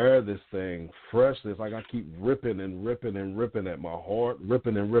myself wear this thing fresh. It's like I keep ripping and ripping and ripping at my heart,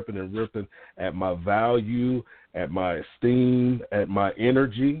 ripping and ripping and ripping at my value, at my esteem, at my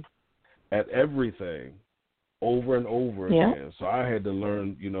energy, at everything over and over again. So I had to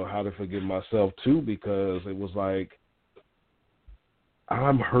learn, how to forgive myself too, because it was like,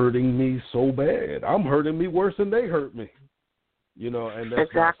 I'm hurting me so bad. I'm hurting me worse than they hurt me. And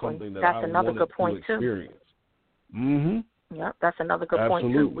that's not something that I wanted to experience. Mm-hmm. Yeah, that's another good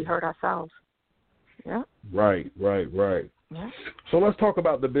point, too. We hurt ourselves. Yeah. Right. Yeah. So let's talk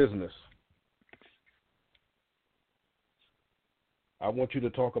about the business. I want you to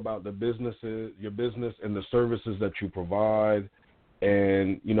talk about your business and the services that you provide,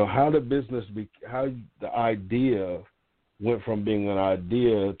 and, how the idea went from being an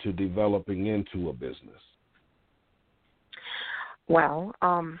idea to developing into a business. Well,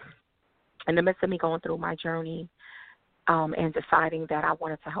 in the midst of me going through my journey and deciding that I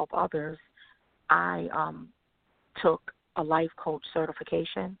wanted to help others, I took a life coach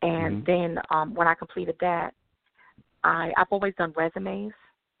certification. And then when I completed that, I've always done resumes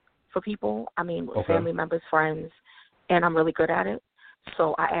for people, family members, friends, and I'm really good at it.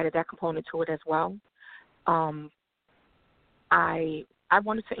 So I added that component to it as well. I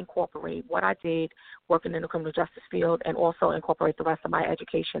wanted to incorporate what I did working in the criminal justice field and also incorporate the rest of my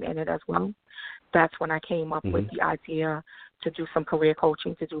education in it as well. That's when I came up with the idea to do some career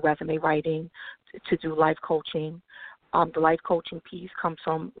coaching, to do resume writing, to do life coaching. The life coaching piece comes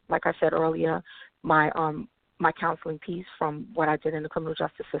from, like I said earlier, my counseling piece from what I did in the criminal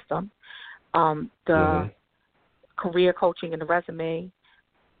justice system. The career coaching and the resume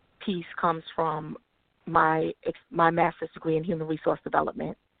piece comes from my master's degree in human resource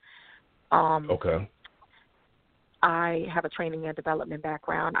development. Okay. I have a training and development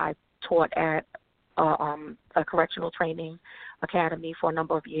background. I taught at a correctional training academy for a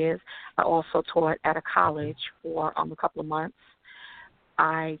number of years. I also taught at a college for a couple of months.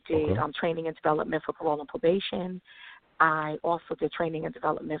 I did training and development for parole and probation. I also did training and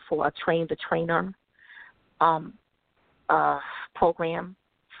development for a train the trainer program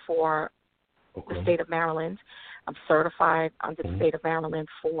for the state of Maryland. I'm certified under the state of Maryland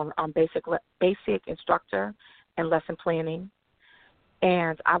for basic instructor and lesson planning.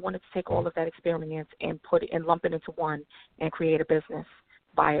 And I wanted to take all of that experience and put it and lump it into one and create a business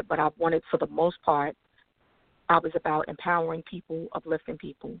by it. But I wanted, for the most part, I was about empowering people, uplifting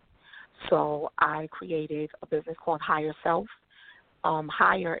people. So I created a business called Higher Self.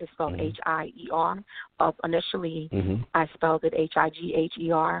 Higher is spelled H-I-E-R. Initially, I spelled it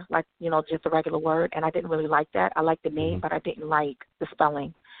H-I-G-H-E-R, like, just a regular word, and I didn't really like that. I liked the name, but I didn't like the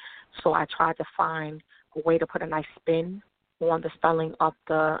spelling. So I tried to find a way to put a nice spin on the spelling of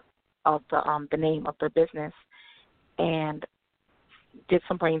the name of the business, and did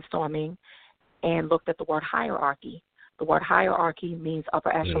some brainstorming and looked at the word hierarchy. The word hierarchy means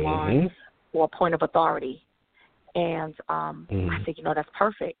upper echelon or point of authority. And I said, that's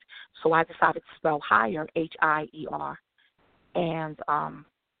perfect. So I decided to spell higher, H-I-E-R. And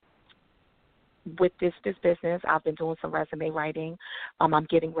with this business, I've been doing some resume writing. I'm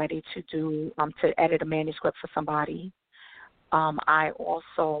getting ready to edit a manuscript for somebody. I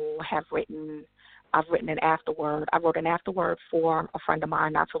also have written an afterword. I wrote an afterword for a friend of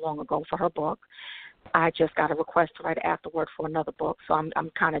mine not too long ago for her book. I just got a request to write an afterword for another book, so I'm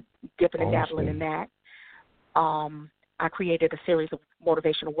kind of dipping and dabbling in that. I created a series of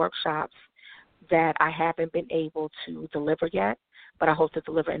motivational workshops that I haven't been able to deliver yet, but I hope to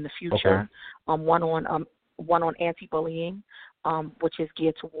deliver in the future. One on anti-bullying, which is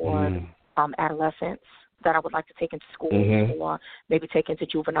geared toward adolescents that I would like to take into schools or maybe take into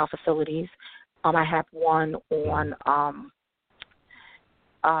juvenile facilities. I have one on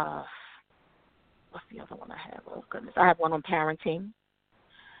what's the other one I have? Oh goodness, I have one on parenting.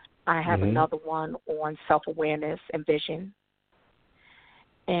 I have another one on self-awareness and vision.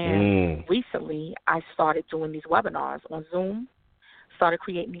 And recently, I started doing these webinars on Zoom, started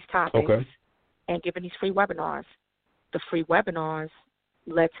creating these topics and giving these free webinars. The free webinars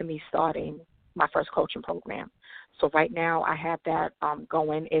led to me starting my first coaching program. So right now, I have that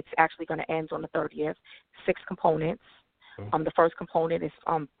going. It's actually going to end on the 30th, 6 components. The first component is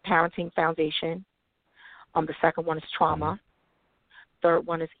parenting foundation. The second one is trauma. Third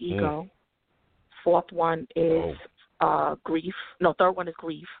one is ego. Fourth one is grief. No, third one is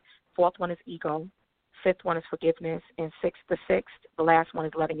grief. Fourth one is ego. Fifth one is forgiveness. And the last one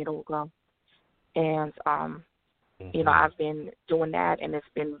is letting it all go. And I've been doing that, and it's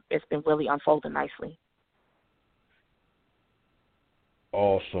been really unfolding nicely.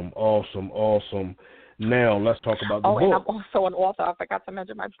 Awesome. Now let's talk about the book. And I'm also an author. I forgot to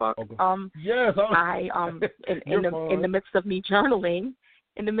mention my book. Yes. In the midst of me journaling,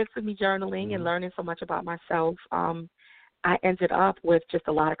 and learning so much about myself, I ended up with just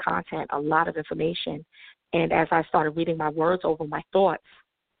a lot of content, a lot of information. And as I started reading my words over, my thoughts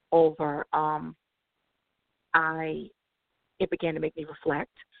over, it began to make me reflect.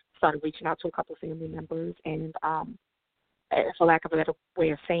 Started reaching out to a couple of family members, and for lack of a better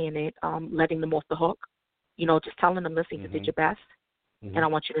way of saying it, letting them off the hook. Just telling them, listen, you did your best, and I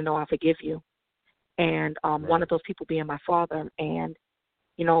want you to know I forgive you. And one of those people being my father, and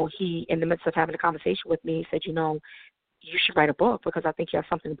he, in the midst of having a conversation with me, said, you should write a book because I think you have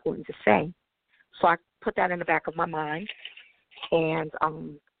something important to say. So I put that in the back of my mind, and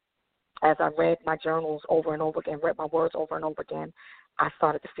as I read my journals over and over again, read my words over and over again, I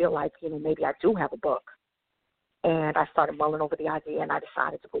started to feel like, maybe I do have a book. And I started mulling over the idea, and I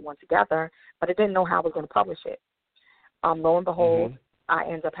decided to put one together, but I didn't know how I was going to publish it. Lo and behold, I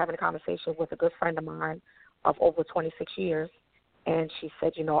ended up having a conversation with a good friend of mine of over 26 years, and she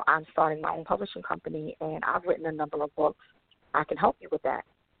said, I'm starting my own publishing company, and I've written a number of books. I can help you with that.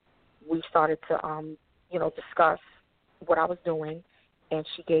 We started to, discuss what I was doing, and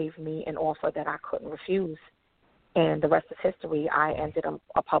she gave me an offer that I couldn't refuse. And the rest is history. I ended up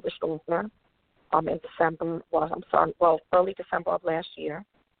a published author in early December of last year.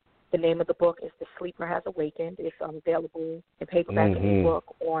 The name of the book is The Sleeper Has Awakened. It's available in paperback and ebook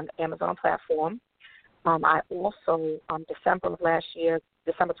on Amazon platform. I also, December of last year,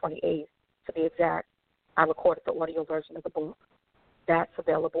 December 28th to be exact, I recorded the audio version of the book. That's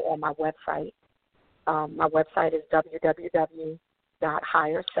available on my website. My website is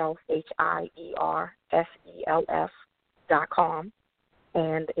www.hierself.com.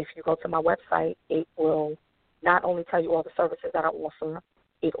 And if you go to my website, it will not only tell you all the services that I offer,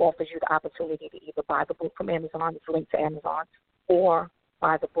 it offers you the opportunity to either buy the book from Amazon, it's linked to Amazon, or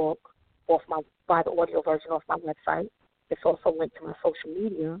buy the book buy the audio version off my website. It's also linked to my social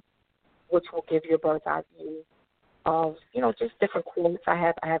media, which will give you a bird's eye view of, just different quotes. I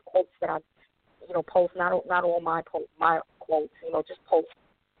have quotes that I, post, not all my quotes, just post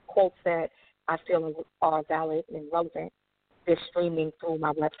quotes that I feel are valid and relevant. They're streaming through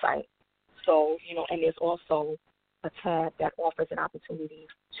my website. So, and there's also a tab that offers an opportunity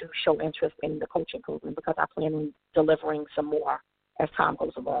to show interest in the coaching program because I plan on delivering some more as time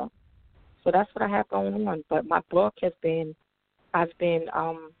goes along. So that's what I have going on. But my book I've been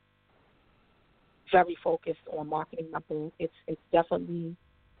very focused on marketing my book. It's definitely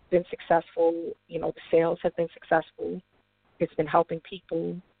been successful. You know, the sales have been successful. It's been helping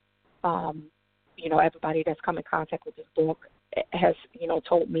people. You know, everybody that's come in contact with this book has, you know,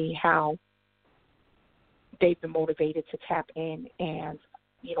 told me how they've been motivated to tap in and,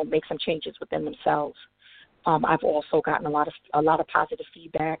 you know, make some changes within themselves. I've also gotten a lot of positive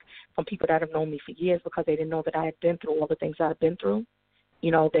feedback from people that have known me for years because they didn't know that I had been through all the things that I've been through.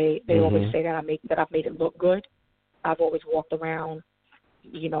 You know, they always say that I've made it look good. I've always walked around,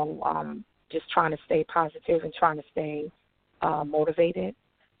 you know, just trying to stay positive and trying to stay motivated.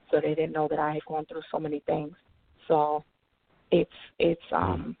 So they didn't know that I had gone through so many things. So it's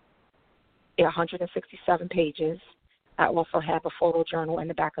 167 pages. I also have a photo journal in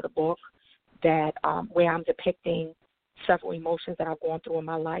the back of the book that where I'm depicting several emotions that I've gone through in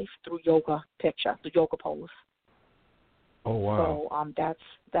my life through yoga the yoga pose. Oh wow! So that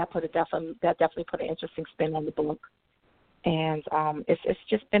definitely put an interesting spin on the book, and it's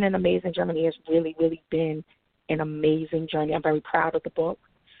just been an amazing journey. It's really, really been an amazing journey. I'm very proud of the book.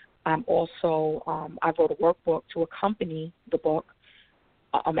 I'm also I wrote a workbook to accompany the book.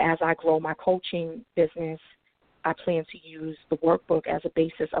 As I grow my coaching business, I plan to use the workbook as a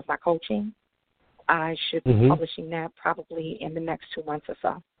basis of my coaching. I should be publishing that probably in the next 2 months or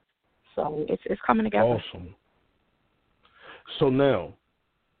so. So it's coming together. Awesome. So now,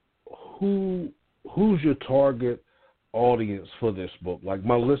 who's your target audience for this book? Like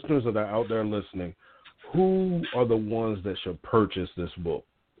my listeners that are out there listening, who are the ones that should purchase this book?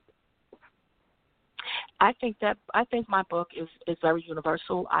 I think my book is very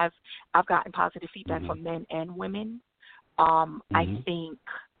universal. I've gotten positive feedback from men and women. I think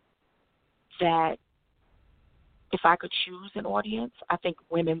that if I could choose an audience, I think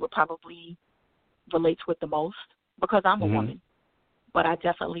women would probably relate to it the most because I'm a woman. But I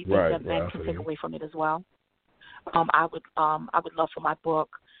definitely think that men can take away from it as well. I would love for my book.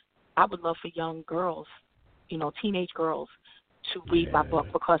 I would love for young girls, you know, teenage girls, to read my book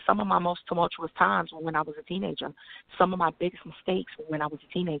because some of my most tumultuous times were when I was a teenager. Some of my biggest mistakes were when I was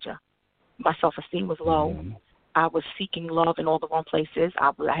a teenager. My self-esteem was low. I was seeking love in all the wrong places.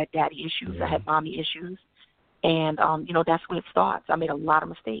 I had daddy issues. I had mommy issues. And, you know, that's where it starts. I made a lot of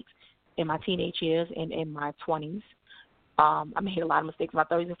mistakes in my teenage years and in my 20s. I made a lot of mistakes in my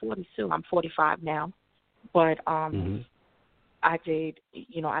 30s and 40s, too. I'm 45 now. But I did,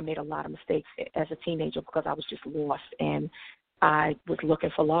 you know, I made a lot of mistakes as a teenager because I was just lost and I was looking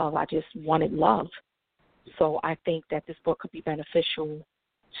for love. I just wanted love. So I think that this book could be beneficial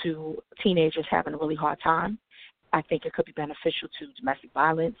to teenagers having a really hard time. I think it could be beneficial to domestic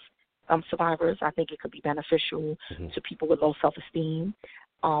violence survivors. I think it could be beneficial to people with low self-esteem,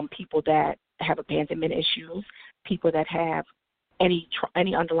 people that have abandonment issues, people that have any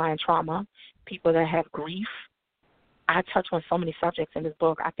underlying trauma, people that have grief. I touch on so many subjects in this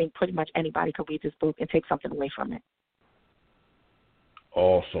book. I think pretty much anybody could read this book and take something away from it.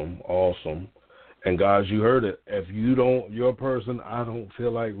 Awesome. And guys, you heard it. If you're a person, I don't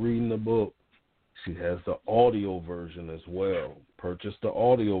feel like reading the book, she has the audio version as well. Purchase the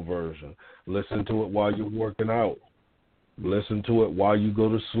audio version. Listen to it while you're working out. Listen to it while you go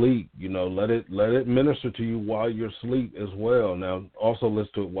to sleep. You know, let it minister to you while you're asleep as well. Now, also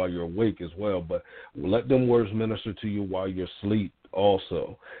listen to it while you're awake as well, but let them words minister to you while you're asleep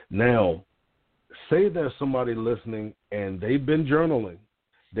also. Now, say there's somebody listening and they've been journaling,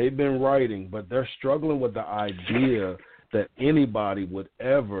 they've been writing, but they're struggling with the idea that anybody would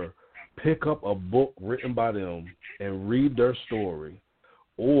ever pick up a book written by them and read their story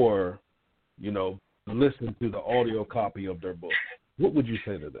or, you know, listen to the audio copy of their book. What would you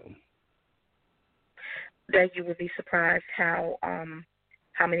say to them? That you would be surprised how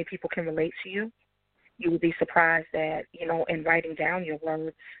many people can relate to you. You would be surprised that, you know, in writing down your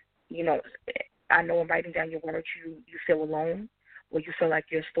words, you know, I know in writing down your words you feel alone or you feel like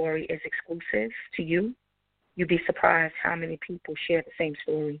your story is exclusive to you. You'd be surprised how many people share the same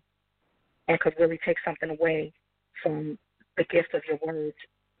story and could really take something away from the gift of your words.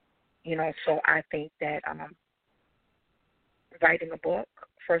 You know, so I think that writing a book,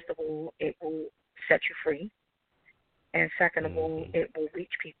 first of all, it will set you free. And second of all, it will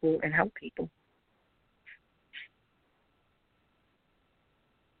reach people and help people.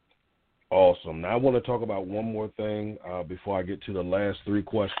 Awesome. Now I want to talk about one more thing before I get to the last three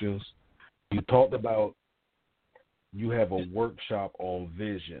questions. You talked about you have a workshop on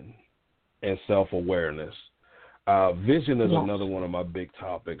vision and self-awareness. Vision is Yes. another one of my big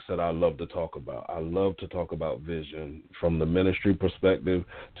topics that I love to talk about. I love to talk about vision from the ministry perspective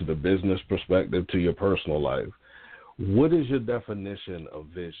to the business perspective to your personal life. What is your definition of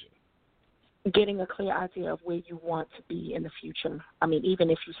vision? Getting a clear idea of where you want to be in the future. I mean, even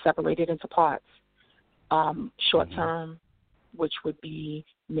if you separate it into parts, short term, which would be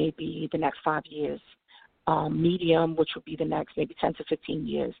maybe the next 5 years, medium, which would be the next maybe 10 to 15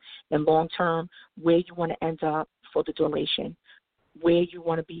 years, and long term, where you want to end up for the duration, where you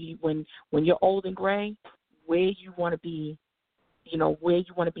want to be when you're old and gray, where you want to be, where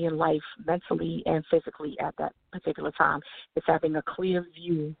you want to be in life mentally and physically at that particular time. It's having a clear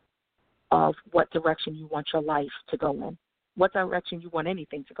view of what direction you want your life to go in, what direction you want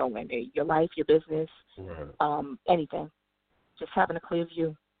anything to go in, your life, your business, anything. Just having a clear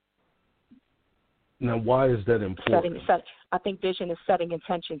view. Now, why is that important? I think vision is setting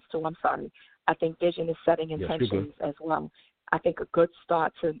intentions too. I'm sorry. I think vision is setting intentions as well. I think a good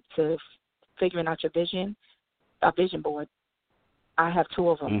start to figuring out your vision, a vision board. I have 2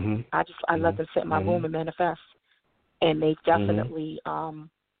 of them. I let them sit in my room and manifest, and they've definitely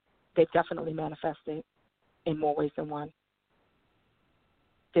manifested in more ways than one.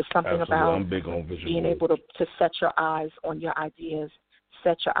 There's something about I'm big on vision being able to set your eyes on your ideas,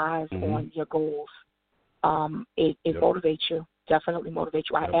 set your eyes on your goals. It motivates you, definitely motivates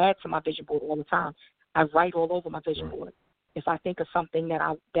you. I add to my vision board all the time. I write all over my vision board. If I think of something that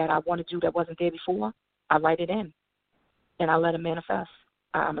I want to do that wasn't there before, I write it in, and I let it manifest.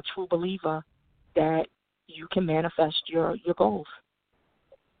 I'm a true believer that you can manifest your goals.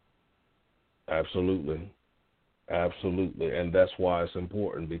 Absolutely. And that's why it's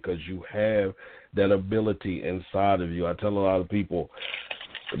important, because you have that ability inside of you. I tell a lot of people,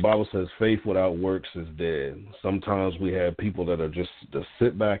 the Bible says faith without works is dead. Sometimes we have people that are just to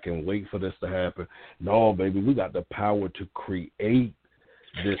sit back and wait for this to happen. No, baby, we got the power to create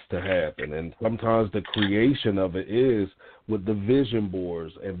this to happen. And sometimes the creation of it is with the vision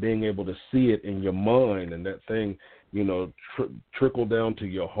boards and being able to see it in your mind, and that thing, trickle down to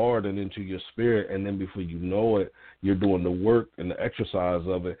your heart and into your spirit. And then before you know it, you're doing the work and the exercise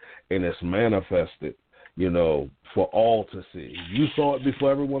of it, and it's manifested, for all to see. You saw it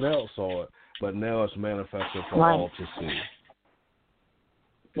before everyone else saw it, but now it's manifested for all to see.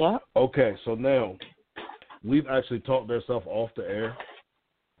 Yeah. Okay, so now we've actually talked ourselves off the air.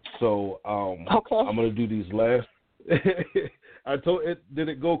 So I'm going to do these last. Did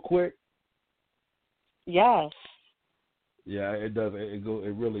it go quick? Yes. Yeah, it does. It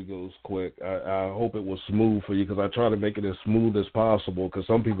really goes quick. I hope it was smooth for you, because I try to make it as smooth as possible, because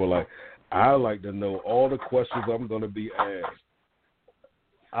some people are like, I like to know all the questions I'm going to be asked.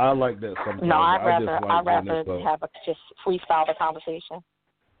 I like that sometimes. No, I'd rather have just freestyle the conversation.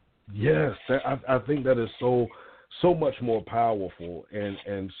 Yes, I think that is so much more powerful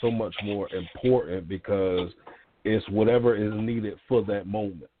and so much more important, because it's whatever is needed for that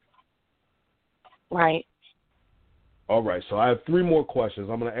moment. Right. All right, so I have 3 more questions.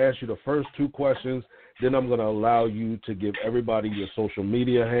 I'm going to ask you the first 2 questions. Then I'm going to allow you to give everybody your social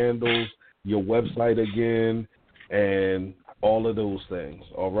media handles, your website again, and all of those things.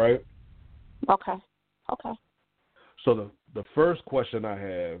 All right? Okay. So the first question I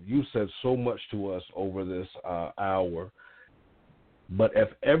have, you said so much to us over this hour, but if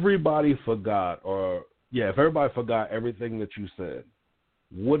everybody forgot everything that you said,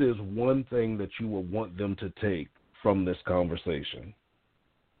 what is one thing that you would want them to take from this conversation?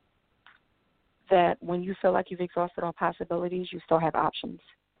 That when you feel like you've exhausted all possibilities, you still have options.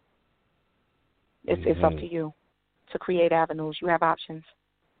 It's up to you to create avenues. You have options.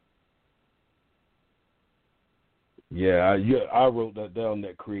 Yeah, I wrote that down,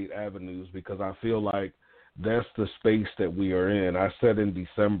 that create avenues, because I feel like that's the space that we are in. I said in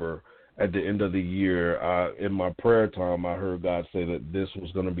December, at the end of the year, in my prayer time, I heard God say that this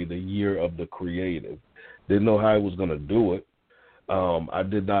was going to be the year of the creative. Didn't know how he was going to do it. I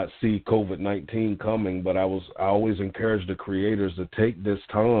did not see COVID-19 coming, but I always encourage the creators to take this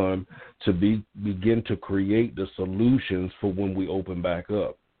time to begin to create the solutions for when we open back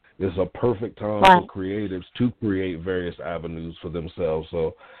up. It's a perfect time for creatives to create various avenues for themselves.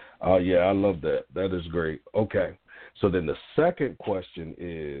 So, I love that. That is great. Okay. So then the second question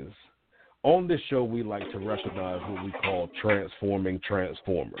is, on this show, we like to recognize what we call transforming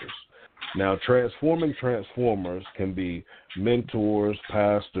transformers. Now, transforming transformers can be mentors,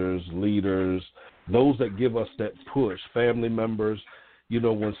 pastors, leaders, those that give us that push, family members.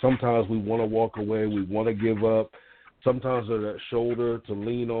 When sometimes we want to walk away, we want to give up. Sometimes they're that shoulder to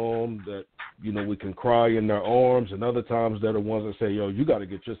lean on, that, we can cry in their arms, and other times they're the ones that say, yo, you got to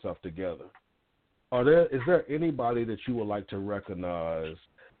get yourself together. Is there anybody that you would like to recognize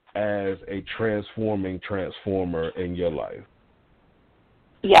as a transforming transformer in your life?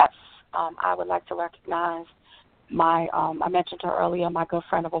 Yes, I would like to recognize my, I mentioned her earlier, my good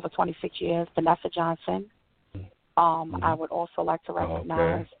friend of over 26 years, Vanessa Johnson. I would also like to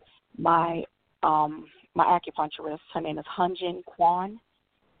recognize my acupuncturist. Her name is Hunjin Kwan.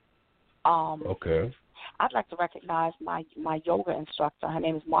 I'd like to recognize my yoga instructor. Her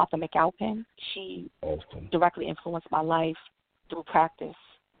name is Martha McAlpin. She directly influenced my life through practice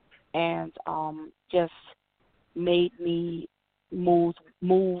and just made me move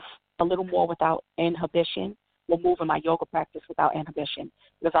a little more without inhibition. Move in my yoga practice without inhibition,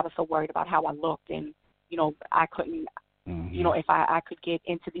 because I was so worried about how I looked, and I couldn't, if I could get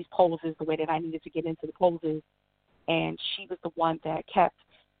into these poses the way that I needed to get into the poses. And she was the one that kept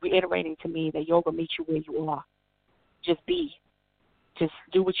reiterating to me that yoga meets you where you are. Just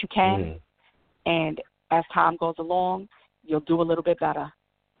do what you can, and as time goes along, you'll do a little bit better.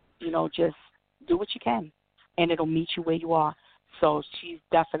 Just do what you can, and it'll meet you where you are. So I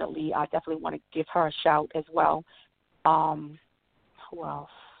definitely want to give her a shout as well. Who else?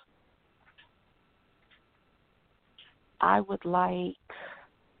 I would like,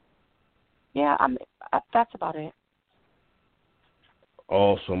 that's about it.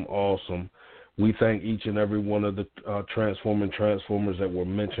 Awesome. We thank each and every one of the transformers that were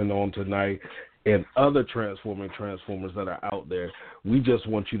mentioned on tonight, and other transformers that are out there. We just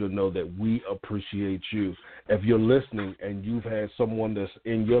want you to know that we appreciate you. If you're listening and you've had someone that's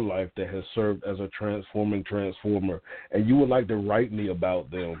in your life that has served as a transforming transformer, and you would like to write me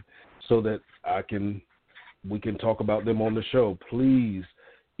about them so that we can talk about them on the show, please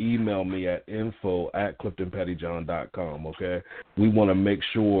email me at info@cliftonpettyjohn.com, okay? We want to make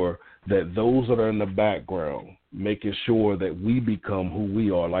sure that those that are in the background, making sure that we become who we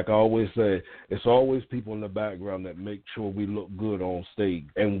are. Like I always say, it's always people in the background that make sure we look good on stage.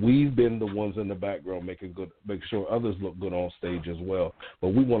 And we've been the ones in the background make sure others look good on stage as well. But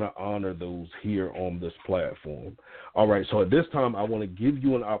we want to honor those here on this platform. All right, so at this time, I want to give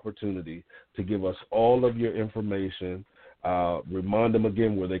you an opportunity to give us all of your information. Remind them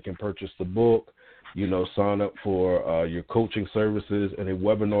again where they can purchase the book, sign up for your coaching services, any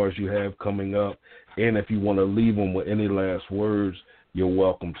webinars you have coming up. And if you want to leave them with any last words, you're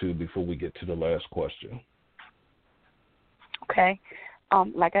welcome to before we get to the last question. Okay.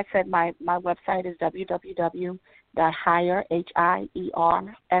 Like I said, my website is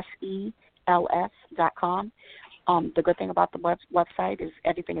www.hierses.com. The good thing about the website is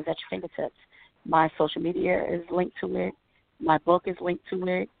everything is at your fingertips. My social media is linked to it. My book is linked to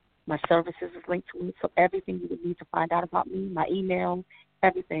it. My services is linked to it. So everything you would need to find out about me, my email,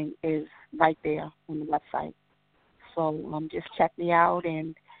 everything is right there on the website. So just check me out,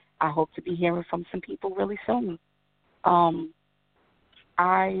 and I hope to be hearing from some people really soon.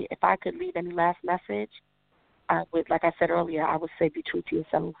 If I could leave any last message, I would, like I said earlier, I would say be true to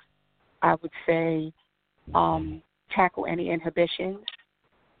yourself. I would say tackle any inhibitions.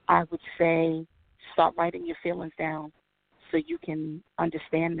 I would say start writing your feelings down so you can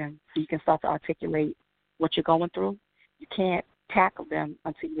understand them, so you can start to articulate what you're going through. You can't tackle them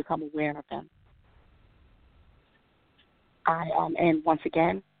until you become aware of them. And once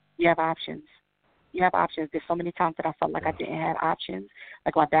again, you have options. You have options. There's so many times that I felt like I didn't have options,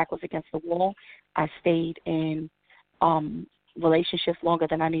 like my back was against the wall. I stayed in relationships longer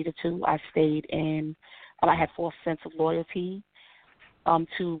than I needed to. I stayed in, I had false sense of loyalty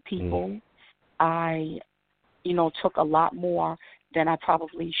to people. I, took a lot more than I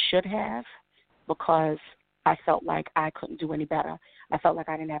probably should have because I felt like I couldn't do any better. I felt like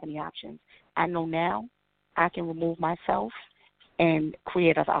I didn't have any options. I know now I can remove myself and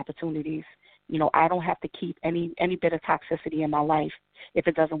create other opportunities. I don't have to keep any bit of toxicity in my life. If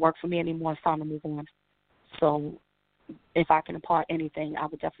it doesn't work for me anymore, it's time to move on. So if I can impart anything, I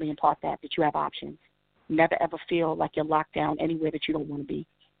would definitely impart that you have options. Never, ever feel like you're locked down anywhere that you don't want to be.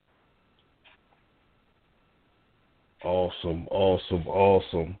 Awesome.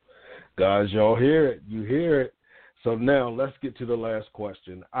 Guys, y'all hear it. You hear it. So now let's get to the last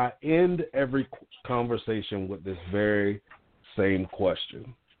question. I end every conversation with this very same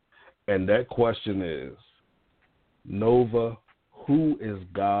question. And that question is, Nova, who is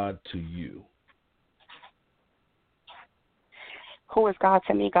God to you? Who is God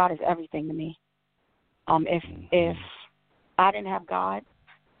to me? God is everything to me. If I didn't have God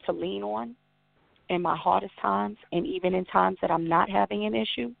to lean on in my hardest times, and even in times that I'm not having an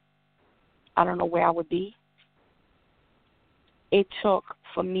issue, I don't know where I would be. It took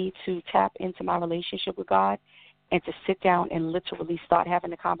for me to tap into my relationship with God and to sit down and literally start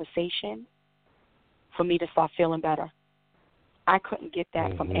having a conversation for me to start feeling better. I couldn't get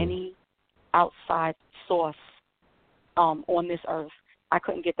that from any outside source on this earth. I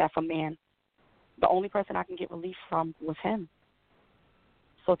couldn't get that from man. The only person I can get relief from was him.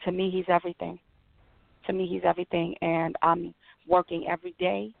 So to me, he's everything. To me, he's everything, and I'm working every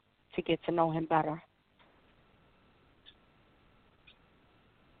day to get to know him better.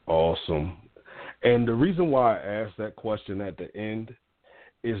 Awesome. And the reason why I asked that question at the end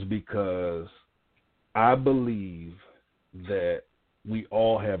is because I believe that we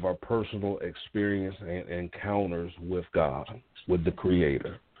all have our personal experience and encounters with God, with the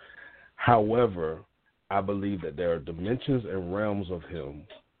Creator. However, I believe that there are dimensions and realms of him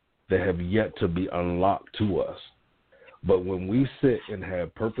that have yet to be unlocked to us. But when we sit and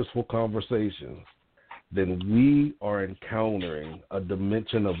have purposeful conversations, then we are encountering a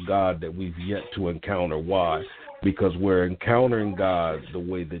dimension of God that we've yet to encounter. Why? Because we're encountering God the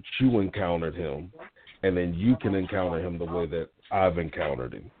way that you encountered him, and then you can encounter him the way that I've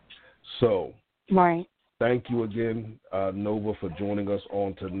encountered him. So, right. Thank you again, Nova, for joining us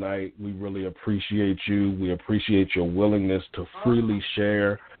on tonight. We really appreciate you. We appreciate your willingness to freely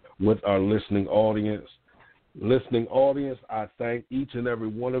share with our listening audience. Listening audience, I thank each and every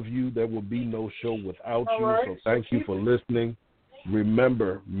one of you. There will be no show without you, right. so thank you for listening.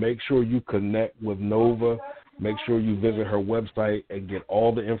 Remember, make sure you connect with Nova. Make sure you visit her website and get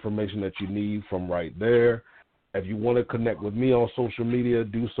all the information that you need from right there. If you want to connect with me on social media,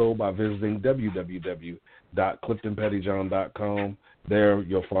 do so by visiting www.cliftonpettyjohn.com. There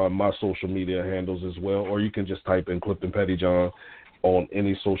you'll find my social media handles as well, or you can just type in Clifton Pettyjohn on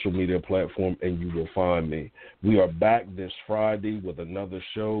any social media platform and you will find me. We are back this Friday with another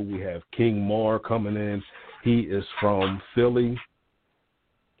show. We have King Mar coming in. He is from Philly.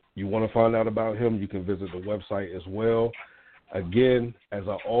 You want to find out about him, you can visit the website as well. Again, as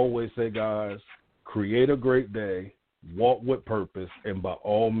I always say, guys, create a great day, walk with purpose, and by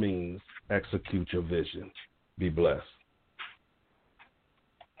all means, execute your vision. Be blessed.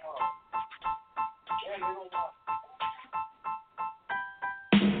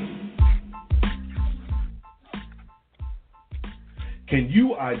 Can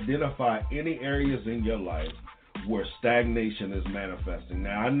you identify any areas in your life where stagnation is manifesting?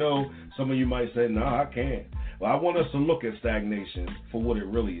 Now, I know some of you might say, no, I can't. Well, I want us to look at stagnation for what it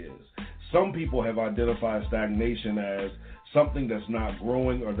really is. Some people have identified stagnation as something that's not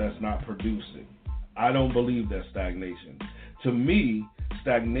growing or that's not producing. I don't believe that's stagnation. To me,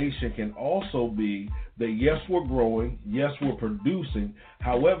 stagnation can also be that, yes, we're growing, yes, we're producing.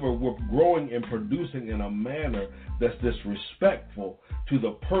 However, we're growing and producing in a manner that's disrespectful to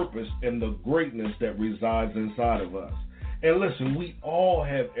the purpose and the greatness that resides inside of us. And listen, we all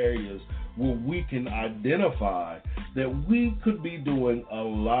have areas where we can identify that we could be doing a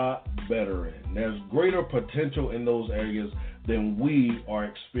lot better in. There's greater potential in those areas than we are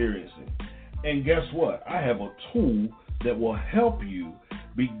experiencing. And guess what? I have a tool that will help you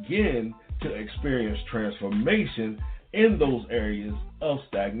begin to experience transformation in those areas of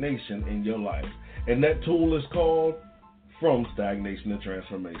stagnation in your life. And that tool is called From Stagnation to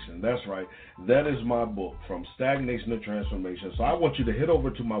Transformation. That's right. That is my book, From Stagnation to Transformation. So I want you to head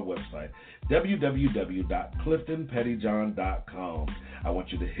over to my website, www.cliftonpettyjohn.com. I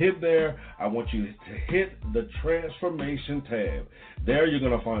want you to hit there. I want you to hit the Transformation tab. There you're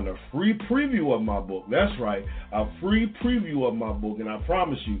going to find a free preview of my book. That's right, a free preview of my book. And I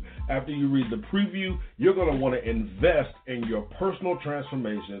promise you, after you read the preview, you're going to want to invest in your personal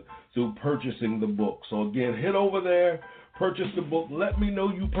transformation through purchasing the book. So again, hit over there, purchase the book. Let me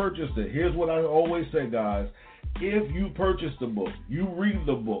know you purchased it. Here's what I always say, guys. If you purchase the book, you read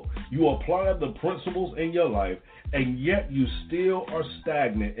the book, you apply the principles in your life, and yet you still are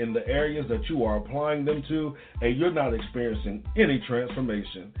stagnant in the areas that you are applying them to, and you're not experiencing any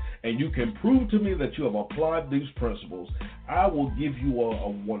transformation, and you can prove to me that you have applied these principles, I will give you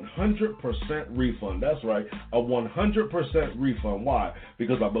a 100% refund. That's right, a 100% refund. Why?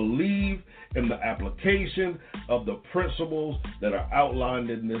 Because I believe in the application of the principles that are outlined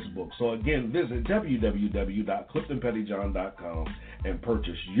in this book. So again, visit www.cliftonpettyjohn.com and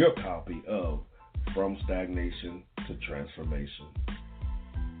purchase your copy of From Stagnation to Transformation.